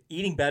firsthand,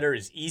 eating better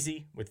is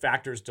easy with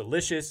Factor's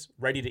delicious,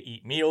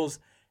 ready-to-eat meals.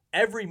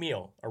 Every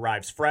meal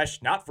arrives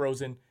fresh, not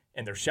frozen,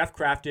 and they're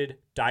chef-crafted,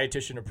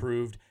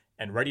 dietitian-approved,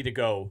 and ready to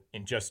go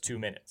in just 2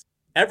 minutes.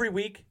 Every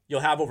week,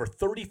 you'll have over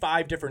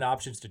 35 different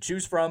options to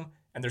choose from,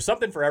 and there's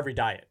something for every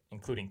diet,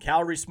 including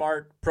Calorie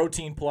Smart,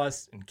 Protein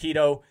Plus, and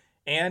Keto,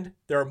 and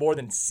there are more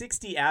than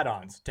 60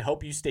 add-ons to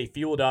help you stay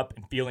fueled up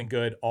and feeling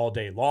good all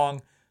day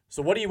long.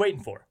 So what are you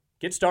waiting for?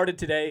 Get started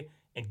today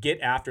and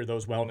get after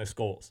those wellness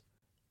goals.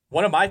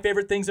 One of my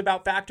favorite things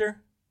about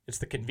Factor, it's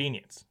the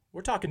convenience.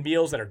 We're talking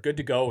meals that are good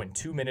to go in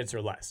 2 minutes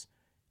or less.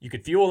 You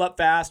could fuel up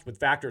fast with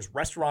Factor's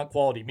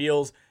restaurant-quality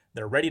meals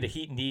that are ready to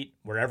heat and eat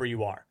wherever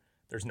you are.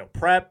 There's no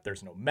prep,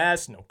 there's no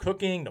mess, no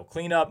cooking, no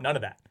cleanup, none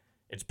of that.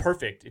 It's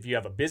perfect if you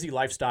have a busy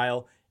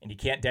lifestyle and you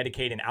can't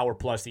dedicate an hour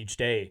plus each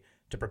day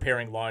to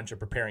preparing lunch or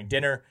preparing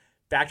dinner.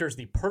 Factor is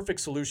the perfect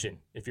solution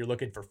if you're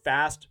looking for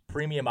fast,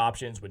 premium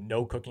options with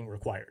no cooking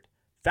required.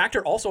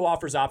 Factor also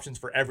offers options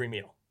for every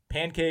meal.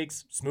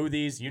 Pancakes,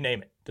 smoothies, you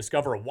name it.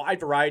 Discover a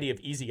wide variety of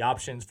easy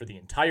options for the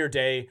entire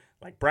day,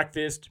 like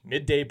breakfast,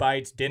 midday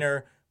bites,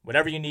 dinner,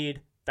 whatever you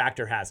need,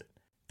 Factor has it.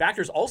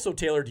 Factor's also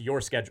tailored to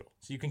your schedule,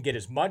 so you can get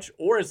as much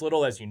or as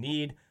little as you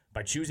need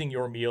by choosing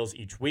your meals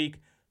each week.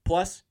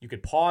 Plus, you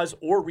could pause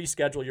or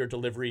reschedule your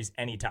deliveries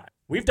anytime.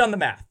 We've done the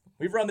math.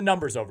 We've run the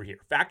numbers over here.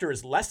 Factor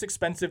is less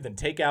expensive than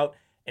takeout,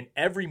 and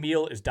every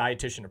meal is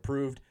dietitian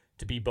approved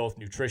to be both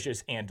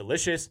nutritious and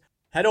delicious.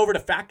 Head over to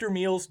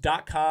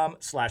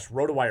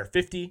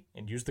factormeals.com/RotoWire50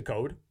 and use the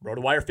code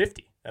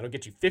RotoWire50. That'll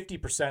get you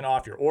 50%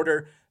 off your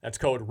order. That's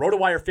code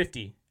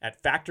RotoWire50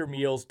 at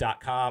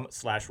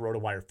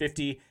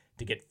factormeals.com/RotoWire50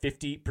 to get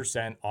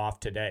 50% off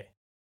today.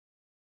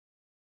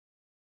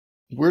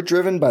 We're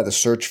driven by the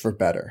search for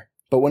better.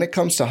 But when it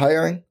comes to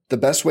hiring, the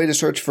best way to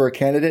search for a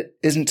candidate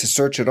isn't to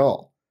search at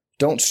all.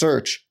 Don't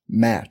search,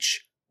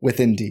 match with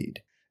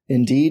Indeed.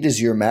 Indeed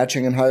is your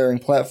matching and hiring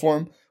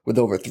platform with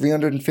over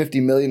 350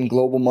 million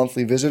global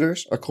monthly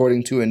visitors,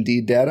 according to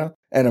Indeed data,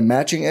 and a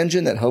matching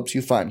engine that helps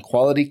you find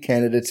quality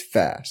candidates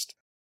fast.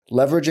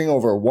 Leveraging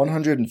over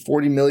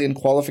 140 million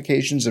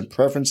qualifications and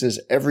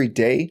preferences every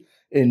day,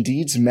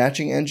 Indeed's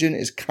matching engine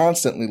is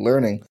constantly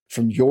learning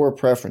from your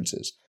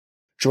preferences.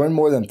 Join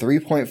more than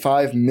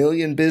 3.5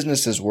 million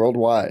businesses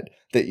worldwide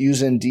that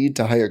use Indeed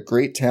to hire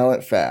great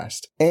talent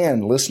fast.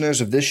 And listeners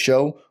of this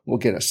show will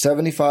get a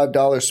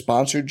 $75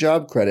 sponsored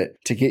job credit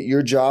to get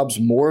your jobs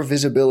more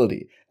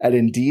visibility at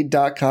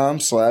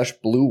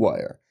Indeed.com/Blue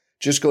Wire.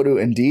 Just go to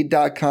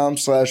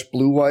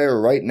Indeed.com/Blue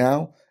Wire right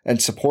now and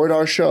support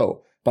our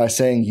show by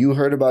saying you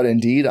heard about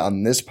Indeed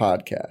on this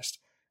podcast.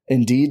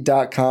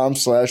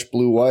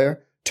 Indeed.com/Blue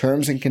Wire.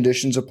 Terms and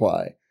conditions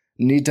apply.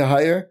 Need to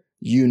hire?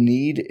 You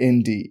need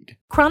Indeed.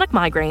 Chronic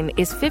migraine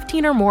is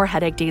 15 or more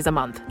headache days a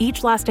month,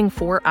 each lasting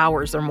 4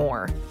 hours or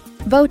more.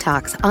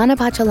 Botox,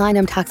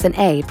 onabotulinum toxin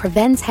A,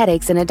 prevents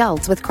headaches in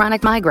adults with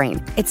chronic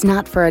migraine. It's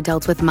not for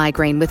adults with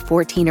migraine with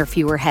 14 or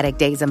fewer headache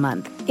days a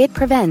month. It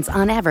prevents,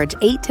 on average,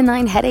 8 to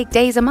 9 headache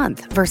days a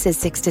month versus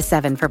 6 to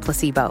 7 for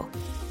placebo.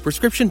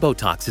 Prescription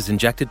Botox is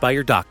injected by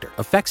your doctor.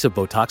 Effects of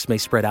Botox may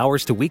spread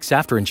hours to weeks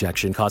after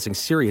injection, causing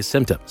serious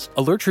symptoms.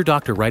 Alert your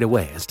doctor right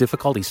away, as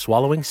difficulty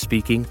swallowing,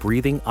 speaking,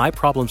 breathing, eye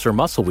problems, or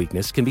muscle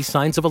weakness can be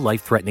signs of a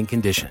life-threatening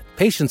condition.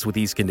 Patients with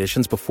these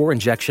conditions before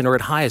injection are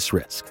at highest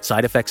risk.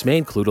 Side effects may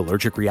include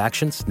allergic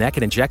reactions, neck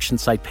and injection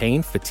site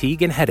pain,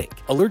 fatigue, and headache.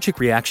 Allergic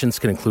reactions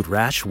can include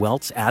rash,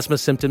 welts, asthma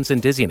symptoms,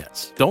 and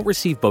dizziness. Don't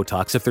receive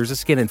Botox if there's a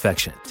skin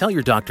infection. Tell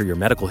your doctor your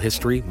medical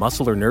history,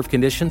 muscle or nerve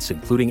conditions,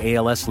 including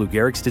ALS, Lou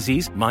Gehrig's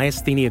disease,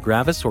 myasthenia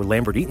gravis, or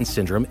Lambert-Eaton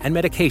syndrome, and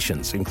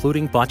medications,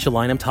 including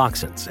botulinum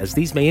toxins, as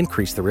these may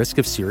increase the risk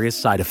of serious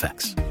side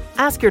effects.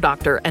 Ask your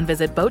doctor and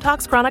visit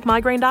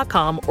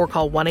BotoxChronicMigraine.com or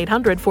call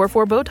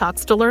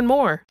 1-800-44-BOTOX to learn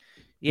more.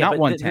 Yeah, Not but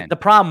 110. the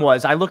problem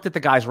was I looked at the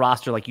guy's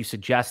roster like you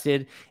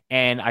suggested,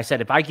 and I said,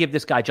 if I give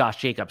this guy Josh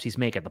Jacobs, he's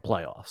making the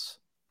playoffs.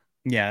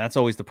 Yeah, that's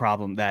always the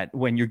problem, that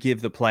when you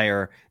give the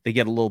player, they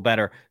get a little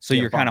better. So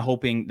you're kind of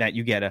hoping that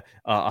you get a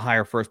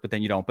higher first, but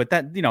then you don't. But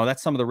that,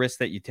 that's some of the risks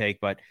that you take.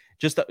 But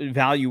just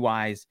value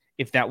wise,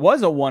 if that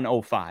was a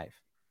 105,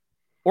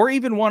 or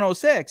even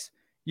 106,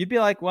 you'd be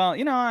like, well,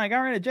 I got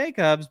rid of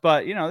Jacobs,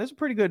 but, there's a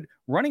pretty good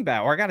running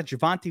back. Or I got a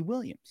Javonte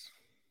Williams,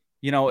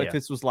 if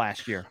this was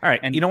last year. All right.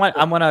 And you know what?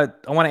 I want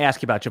to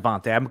ask you about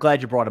Javonte. I'm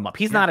glad you brought him up.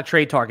 He's not a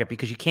trade target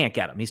because you can't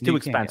get him. He's too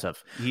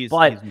expensive. He's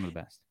one of the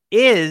best.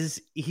 Is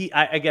he?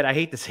 Again, I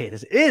hate to say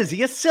this. Is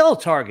he a sell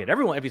target?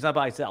 Everyone, if he's not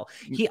buy sell,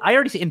 I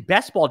already see in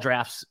best ball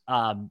drafts.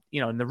 In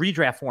the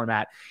redraft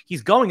format,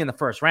 he's going in the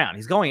first round.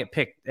 He's going at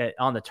pick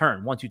on the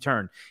turn, 1-2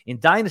 turn. In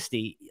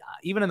Dynasty,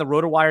 even in the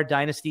RotoWire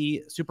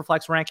Dynasty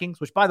Superflex rankings,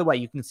 which by the way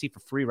you can see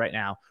for free right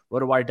now,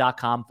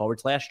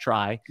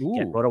 rotowire.com/try.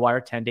 Get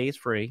RotoWire 10 days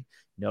free.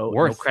 No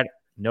credit.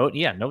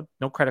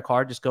 No credit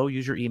card. Just go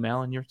use your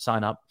email and your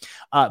sign up.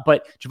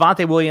 But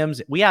Javonte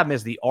Williams, we have him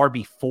as the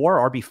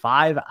RB4,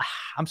 RB5.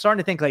 I'm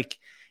starting to think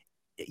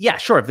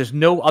sure, if there's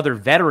no other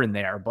veteran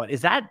there, but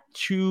is that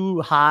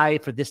too high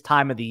for this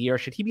time of the year?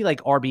 Should he be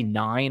like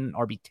RB9,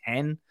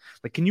 RB10?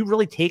 Can you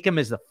really take him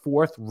as the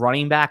fourth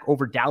running back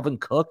over Dalvin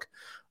Cook?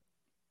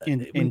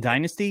 In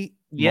Dynasty?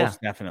 Yeah.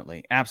 Most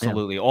definitely.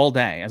 Absolutely. Yeah. All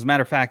day. As a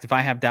matter of fact, if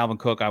I have Dalvin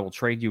Cook, I will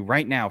trade you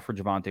right now for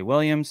Javonte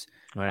Williams.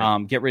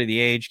 Right. Get rid of the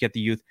age, get the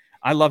youth.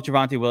 I love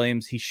Javonte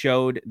Williams. He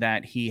showed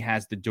that he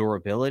has the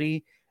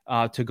durability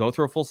to go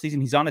through a full season.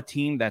 He's on a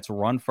team that's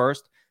run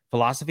first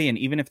philosophy. And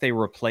even if they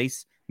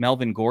replace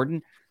Melvin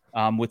Gordon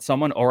with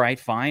someone, all right,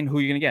 fine. Who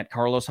are you going to get?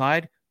 Carlos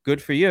Hyde? Good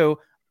for you.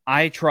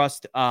 I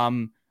trust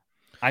Javonte.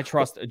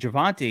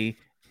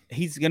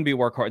 He's going to be a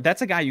workhorse.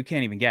 That's a guy you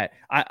can't even get.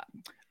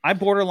 I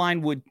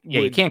borderline would. Yeah,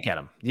 you can't get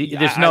him.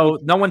 There's no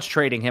one's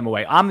trading him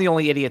away. I'm the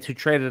only idiot who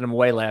traded him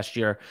away last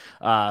year.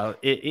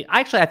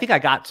 Actually, I think I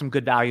got some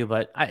good value,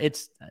 but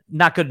it's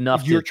not good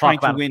enough. You're trying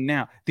to win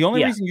now. The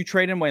only reason you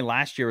traded him away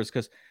last year is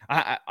because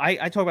I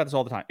talk about this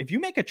all the time. If you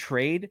make a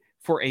trade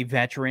for a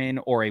veteran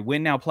or a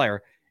win now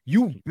player,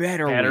 you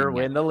better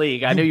win the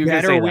league. I knew you were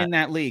better going to say win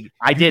that league.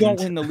 I didn't. You don't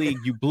win the league.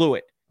 You blew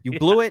it. You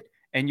blew it,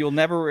 and you'll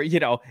never,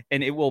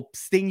 and it will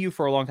sting you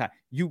for a long time.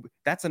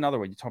 That's another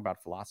way you talk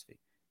about philosophy.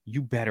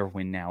 You better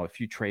win now if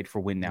you trade for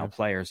win now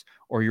players,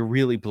 or you're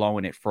really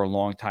blowing it for a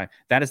long time.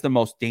 That is the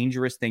most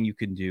dangerous thing you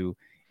can do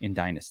in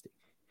Dynasty.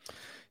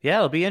 Yeah,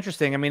 it'll be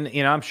interesting. I mean,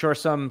 I'm sure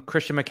some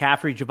Christian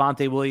McCaffrey,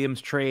 Javonte Williams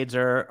trades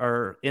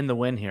are in the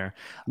win here.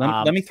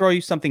 Let me throw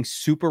you something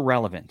super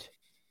relevant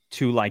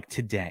to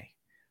today.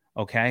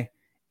 Okay.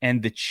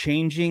 And the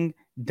changing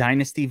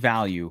Dynasty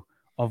value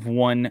of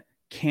one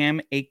Cam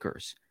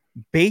Akers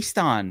based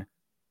on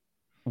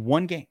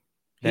one game.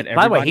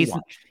 By the way,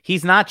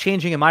 he's not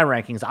changing in my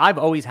rankings. I've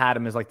always had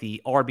him as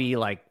the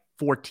RB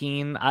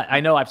 14. I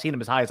know I've seen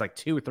him as high as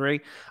 2 or 3.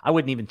 I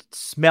wouldn't even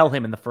smell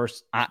him in the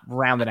first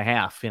round and a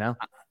half.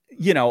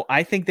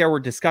 I think there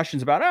were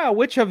discussions about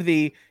which of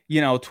the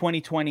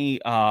 2020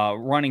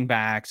 running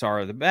backs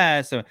are the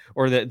best,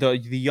 or the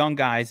young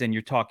guys, and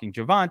you're talking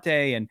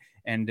Javonte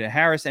and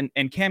Harris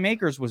and Cam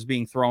Akers was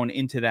being thrown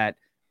into that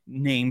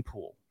name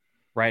pool,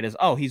 right? As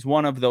he's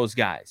one of those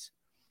guys,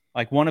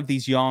 one of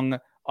these young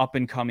up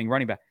and coming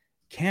running back.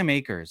 Cam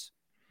Akers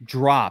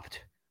dropped.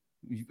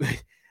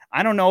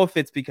 I don't know if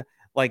it's because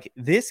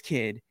this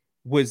kid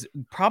was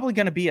probably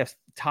going to be a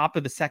top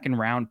of the second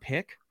round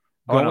pick.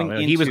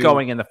 He was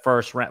going in the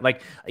first round.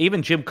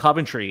 Even Jim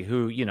Coventry,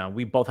 who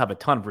we both have a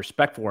ton of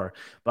respect for,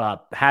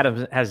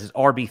 has his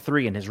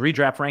RB3 in his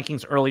redraft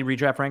rankings, early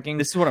redraft rankings.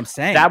 This is what I'm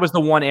saying. That was the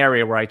one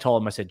area where I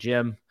told him, I said,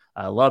 Jim,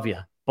 I love you,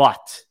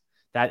 but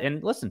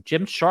and listen,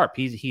 Jim's sharp.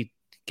 He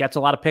gets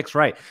a lot of picks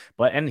right,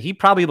 and he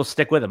probably will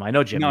stick with him. I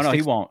know Jim. No,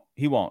 he won't.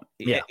 He won't.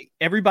 Yeah.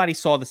 Everybody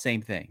saw the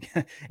same thing,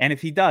 and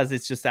if he does,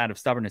 it's just out of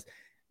stubbornness.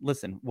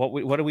 Listen,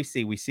 what do we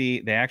see? We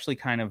see they actually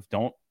kind of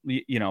don't.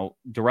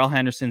 Darrell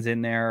Henderson's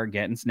in there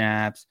getting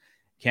snaps.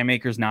 Cam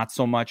Akers not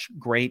so much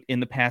great in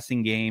the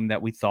passing game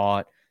that we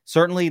thought.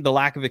 Certainly, the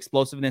lack of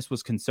explosiveness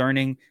was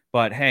concerning,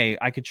 but hey,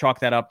 I could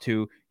chalk that up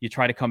to you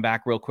try to come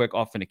back real quick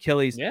off an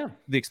Achilles. Yeah,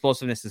 the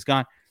explosiveness is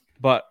gone.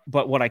 But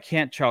what I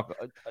can't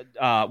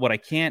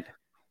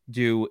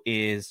do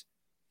is,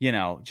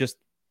 just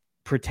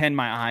pretend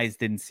my eyes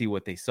didn't see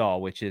what they saw,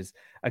 which is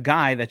a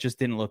guy that just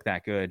didn't look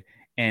that good.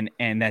 And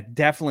that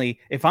definitely,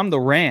 if I'm the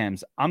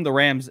Rams, I'm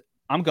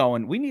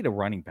going, we need a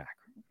running back.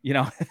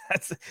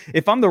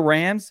 If I'm the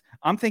Rams,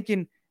 I'm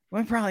thinking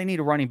we probably need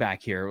a running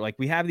back here.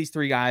 We have these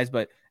 3 guys,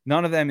 but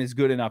none of them is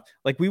good enough.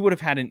 We would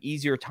have had an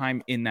easier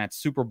time in that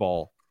Super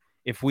Bowl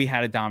if we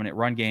had a dominant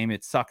run game.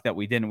 It sucked that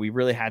we didn't. We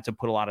really had to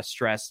put a lot of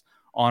stress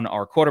on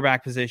our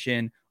quarterback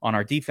position, on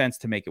our defense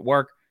to make it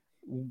work.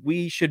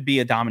 We should be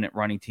a dominant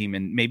running team,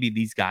 and maybe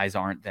these guys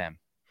aren't them.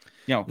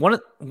 One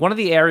of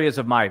the areas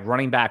of my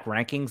running back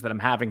rankings that I'm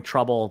having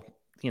trouble,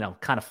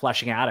 kind of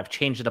fleshing out. I've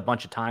changed it a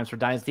bunch of times for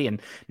Dynasty,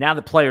 and now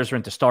that players are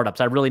into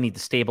startups, I really need to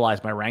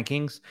stabilize my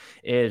rankings.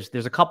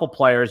 There's a couple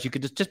players you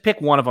could just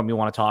pick one of them you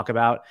want to talk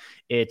about.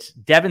 It's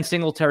Devin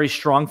Singletary's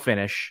strong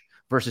finish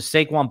versus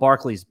Saquon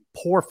Barkley's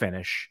poor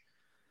finish.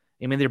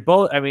 I mean, they're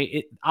both. I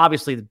mean,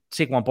 obviously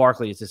Saquon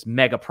Barkley is this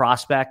mega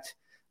prospect.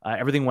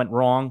 Everything went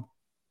wrong.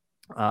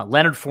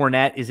 Leonard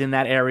Fournette is in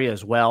that area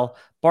as well.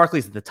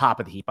 Barkley's at the top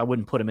of the heap. I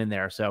wouldn't put him in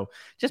there. So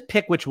just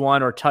pick which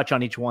one or touch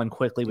on each one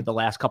quickly with the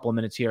last couple of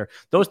minutes here.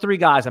 Those three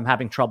guys I'm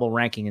having trouble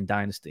ranking in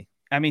Dynasty.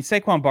 I mean,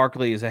 Saquon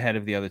Barkley is ahead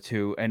of the other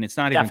two, and it's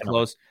not even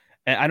close.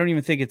 I don't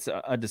even think it's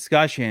a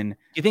discussion. Do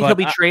you think he'll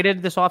be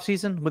traded this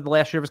offseason with the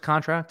last year of his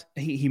contract?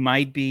 He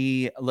might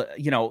be.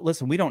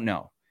 Listen, we don't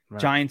know.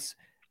 Right. Giants,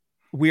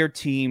 weird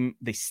team.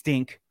 They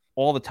stink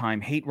all the time.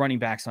 Hate running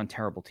backs on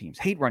terrible teams.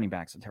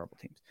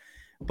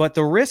 But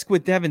the risk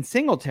with Devin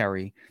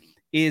Singletary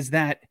is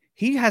that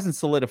he hasn't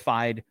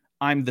solidified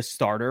I'm the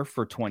starter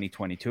for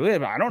 2022.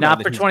 I don't know.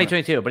 Not for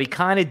 2022, but he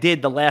kind of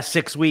did the last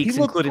 6 weeks,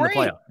 including great. The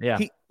playoff. Yeah.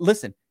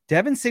 Listen,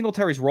 Devin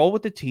Singletary's role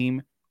with the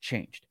team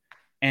changed.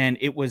 And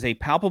it was a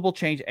palpable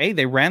change.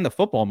 They ran the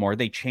football more.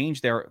 They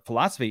changed their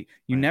philosophy.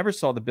 You never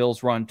saw the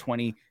Bills run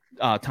 20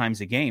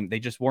 times a game. They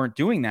just weren't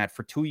doing that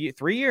for 3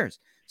 years.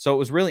 So it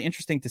was really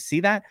interesting to see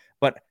that,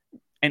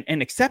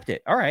 and accept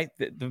it. All right,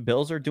 the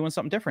Bills are doing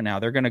something different now.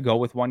 They're going to go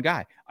with one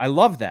guy. I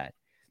love that.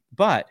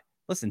 But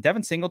listen,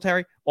 Devin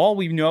Singletary, all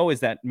we know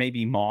is that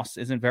maybe Moss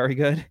isn't very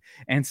good.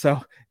 And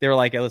so they're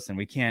like, hey, listen,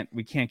 we can't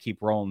keep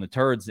rolling the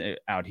turds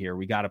out here.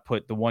 We got to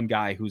put the one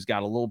guy who's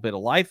got a little bit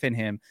of life in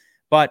him.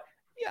 But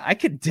yeah, I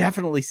could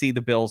definitely see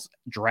the Bills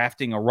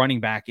drafting a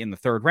running back in the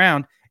third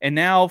round. And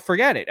now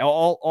forget it.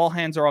 All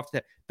hands are off.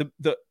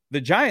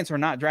 The Giants are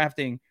not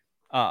drafting.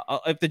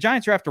 If the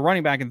Giants draft a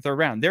running back in the third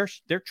round,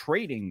 they're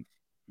trading.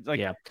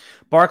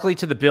 Barkley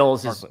to the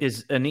Bills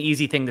is an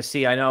easy thing to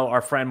see. I know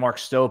our friend Mark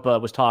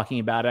Stopa was talking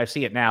about it. I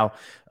see it now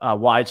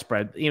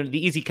widespread.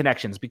 The easy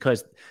connections,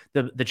 because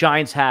the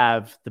Giants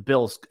have the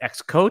Bills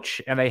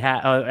ex-coach and they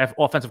have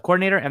offensive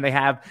coordinator, and they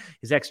have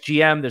his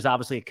ex-GM. There's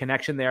obviously a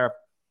connection there.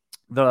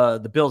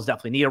 The Bills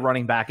definitely need a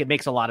running back. It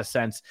makes a lot of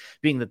sense,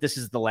 being that this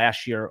is the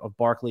last year of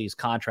Barkley's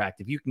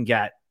contract. If you can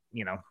get,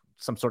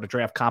 some sort of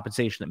draft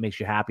compensation that makes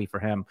you happy for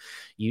him,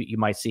 you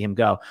might see him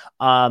go.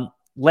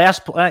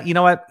 You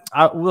know what?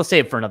 We'll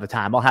save it for another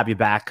time. I'll have you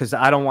back because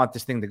I don't want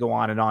this thing to go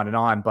on and on and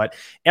on. But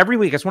every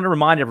week, I just want to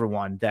remind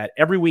everyone that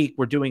every week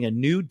we're doing a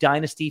new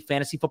Dynasty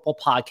Fantasy Football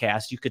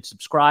podcast. You could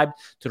subscribe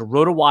to the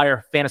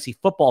RotoWire Fantasy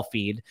Football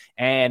feed,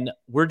 and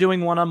we're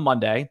doing one on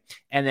Monday.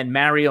 And then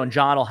Mario and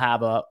John will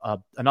have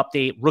an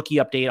rookie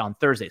update on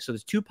Thursday. So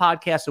there's 2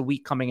 podcasts a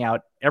week coming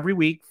out every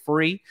week,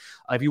 free.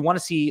 If you want to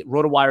see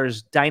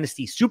RotoWire's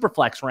Dynasty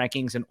Superflex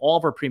rankings and all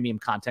of our premium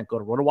content, go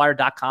to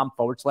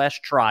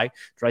rotowire.com/try.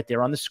 It's right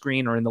there on the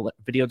screen or in the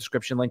video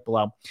description link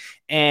below.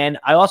 And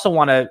I also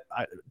want to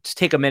just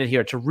take a minute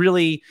here to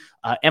really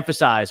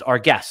emphasize our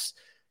guests.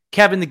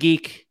 Kevin the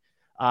Geek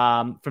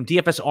from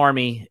DFS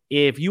Army.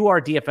 If you are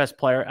a DFS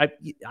player,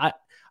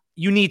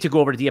 you need to go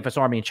over to DFS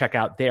Army and check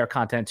out their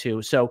content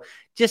too. So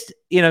just,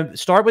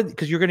 start with,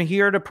 because you're going to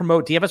here to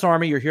promote DFS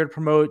Army. You're here to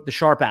promote the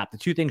Sharp app, the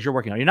 2 things you're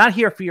working on. You're not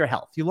here for your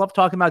health. You love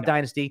talking about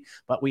Dynasty,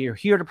 but we are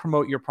here to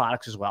promote your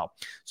products as well.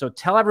 So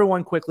tell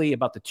everyone quickly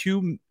about the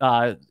 2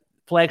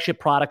 flagship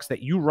products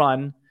that you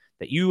run,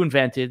 that you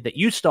invented, that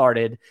you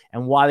started,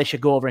 and why they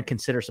should go over and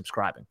consider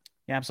subscribing.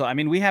 Yeah, absolutely. I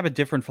mean, we have a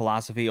different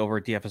philosophy over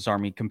at DFS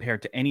Army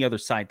compared to any other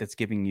site that's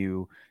giving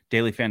you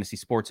daily fantasy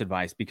sports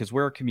advice, because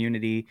we're a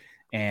community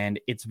and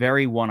it's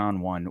very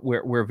one-on-one.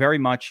 We're very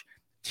much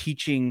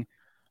teaching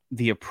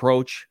the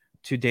approach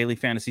to daily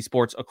fantasy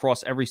sports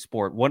across every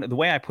sport. The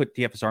way I put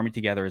DFS Army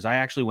together is I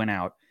actually went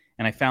out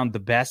and I found the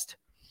best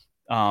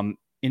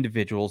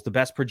individuals, the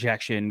best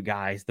projection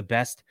guys, the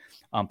best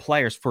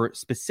players for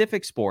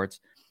specific sports,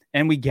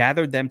 and we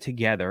gathered them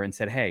together and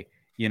said, hey,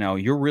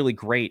 you're really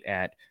great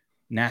at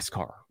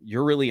NASCAR.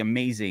 You're really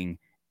amazing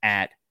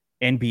at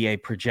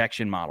NBA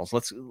projection models.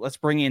 Let's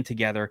bring in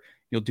together.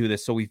 You'll do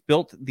this. So we've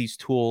built these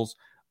tools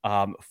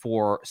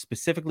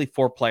specifically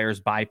for players,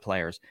 by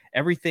players.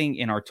 Everything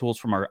in our tools,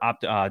 from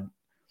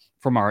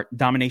our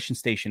domination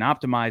station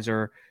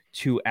optimizer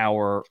to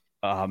our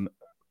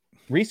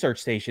research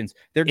stations,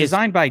 they're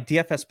designed by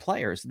DFS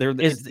players.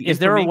 Is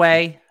there a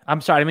way? I'm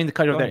sorry, I didn't mean to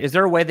cut you off there. Is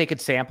there a way they could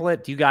sample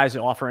it? Do you guys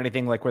offer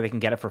anything like where they can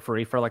get it for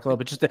free for like a little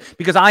bit?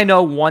 Because I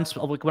know once,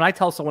 like when I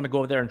tell someone to go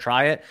over there and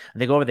try it, and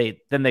they go over,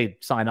 then they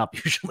sign up.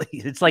 Usually,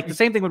 it's like the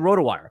same thing with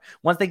RotoWire.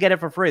 Once they get it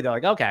for free, they're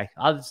like, okay,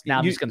 I'm just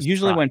going to.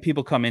 Usually, when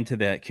people come into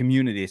the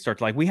community, they start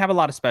to we have a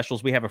lot of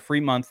specials. We have a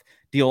free month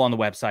deal on the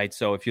website.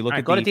 So if you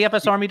look go to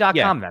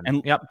dfsarmy.com then,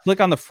 and click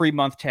on the free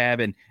month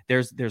tab, and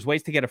there's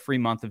ways to get a free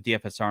month of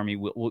DFS Army.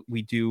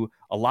 We do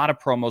a lot of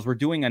promos. We're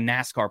doing a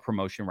NASCAR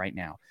promotion right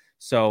now.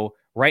 So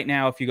right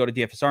now, if you go to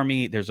DFS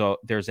Army, there's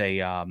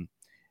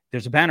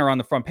a banner on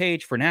the front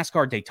page for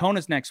NASCAR.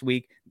 Daytona's next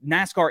week.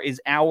 NASCAR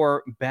is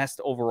our best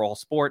overall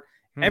sport.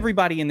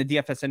 Everybody in the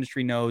DFS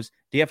industry knows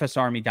DFS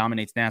Army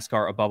dominates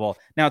NASCAR above all.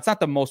 Now, it's not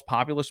the most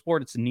popular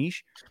sport. It's a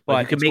niche,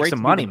 but you can make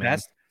some money, man.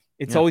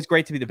 It's always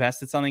great to be the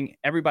best. It's something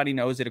everybody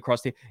knows it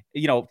across the,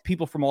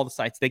 people from all the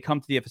sites, they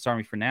come to DFS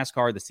Army for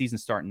NASCAR. The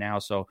season's starting now.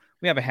 So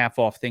we have a half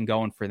off thing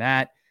going for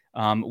that.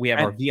 We have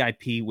our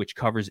VIP, which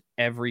covers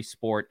every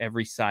sport,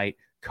 every site,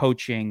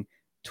 coaching,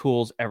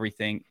 tools,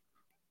 everything.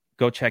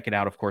 go check it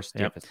out. Of course,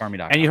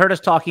 DFSArmy.com. And you heard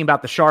us talking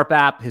about the Sharp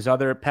app, his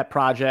other pet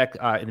project,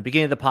 in the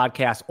beginning of the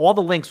podcast. All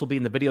the links will be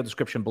in the video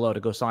description below to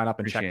go sign up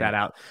and check that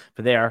out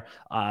for there.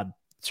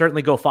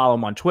 Certainly go follow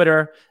him on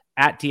Twitter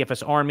at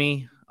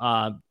DFSArmy.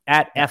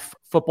 At F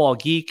Football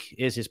Geek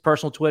is his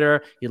personal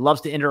Twitter. He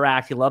loves to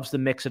interact. He loves to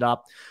mix it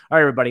up. All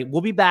right, everybody.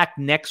 We'll be back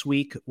next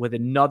week with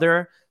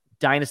another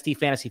Dynasty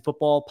Fantasy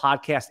Football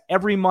podcast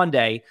every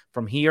Monday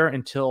from here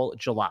until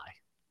July.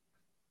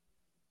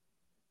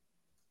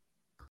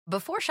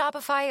 Before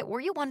Shopify, were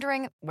you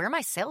wondering, where are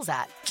my sales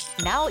at?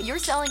 Now you're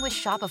selling with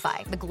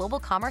Shopify, the global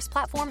commerce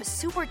platform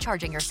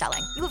supercharging your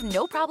selling. You have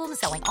no problem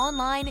selling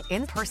online,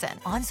 in person,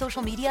 on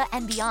social media,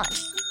 and beyond.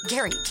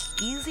 Gary,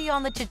 easy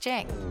on the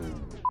cha-ching.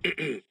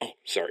 Oh,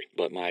 sorry,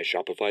 but my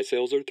Shopify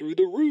sales are through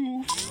the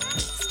roof.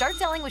 Start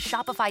selling with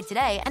Shopify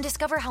today and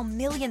discover how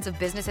millions of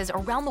businesses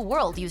around the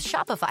world use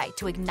Shopify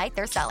to ignite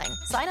their selling.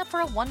 Sign up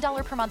for a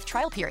 $1 per month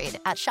trial period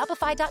at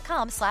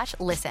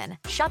shopify.com/listen.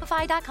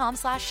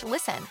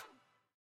 Shopify.com/listen.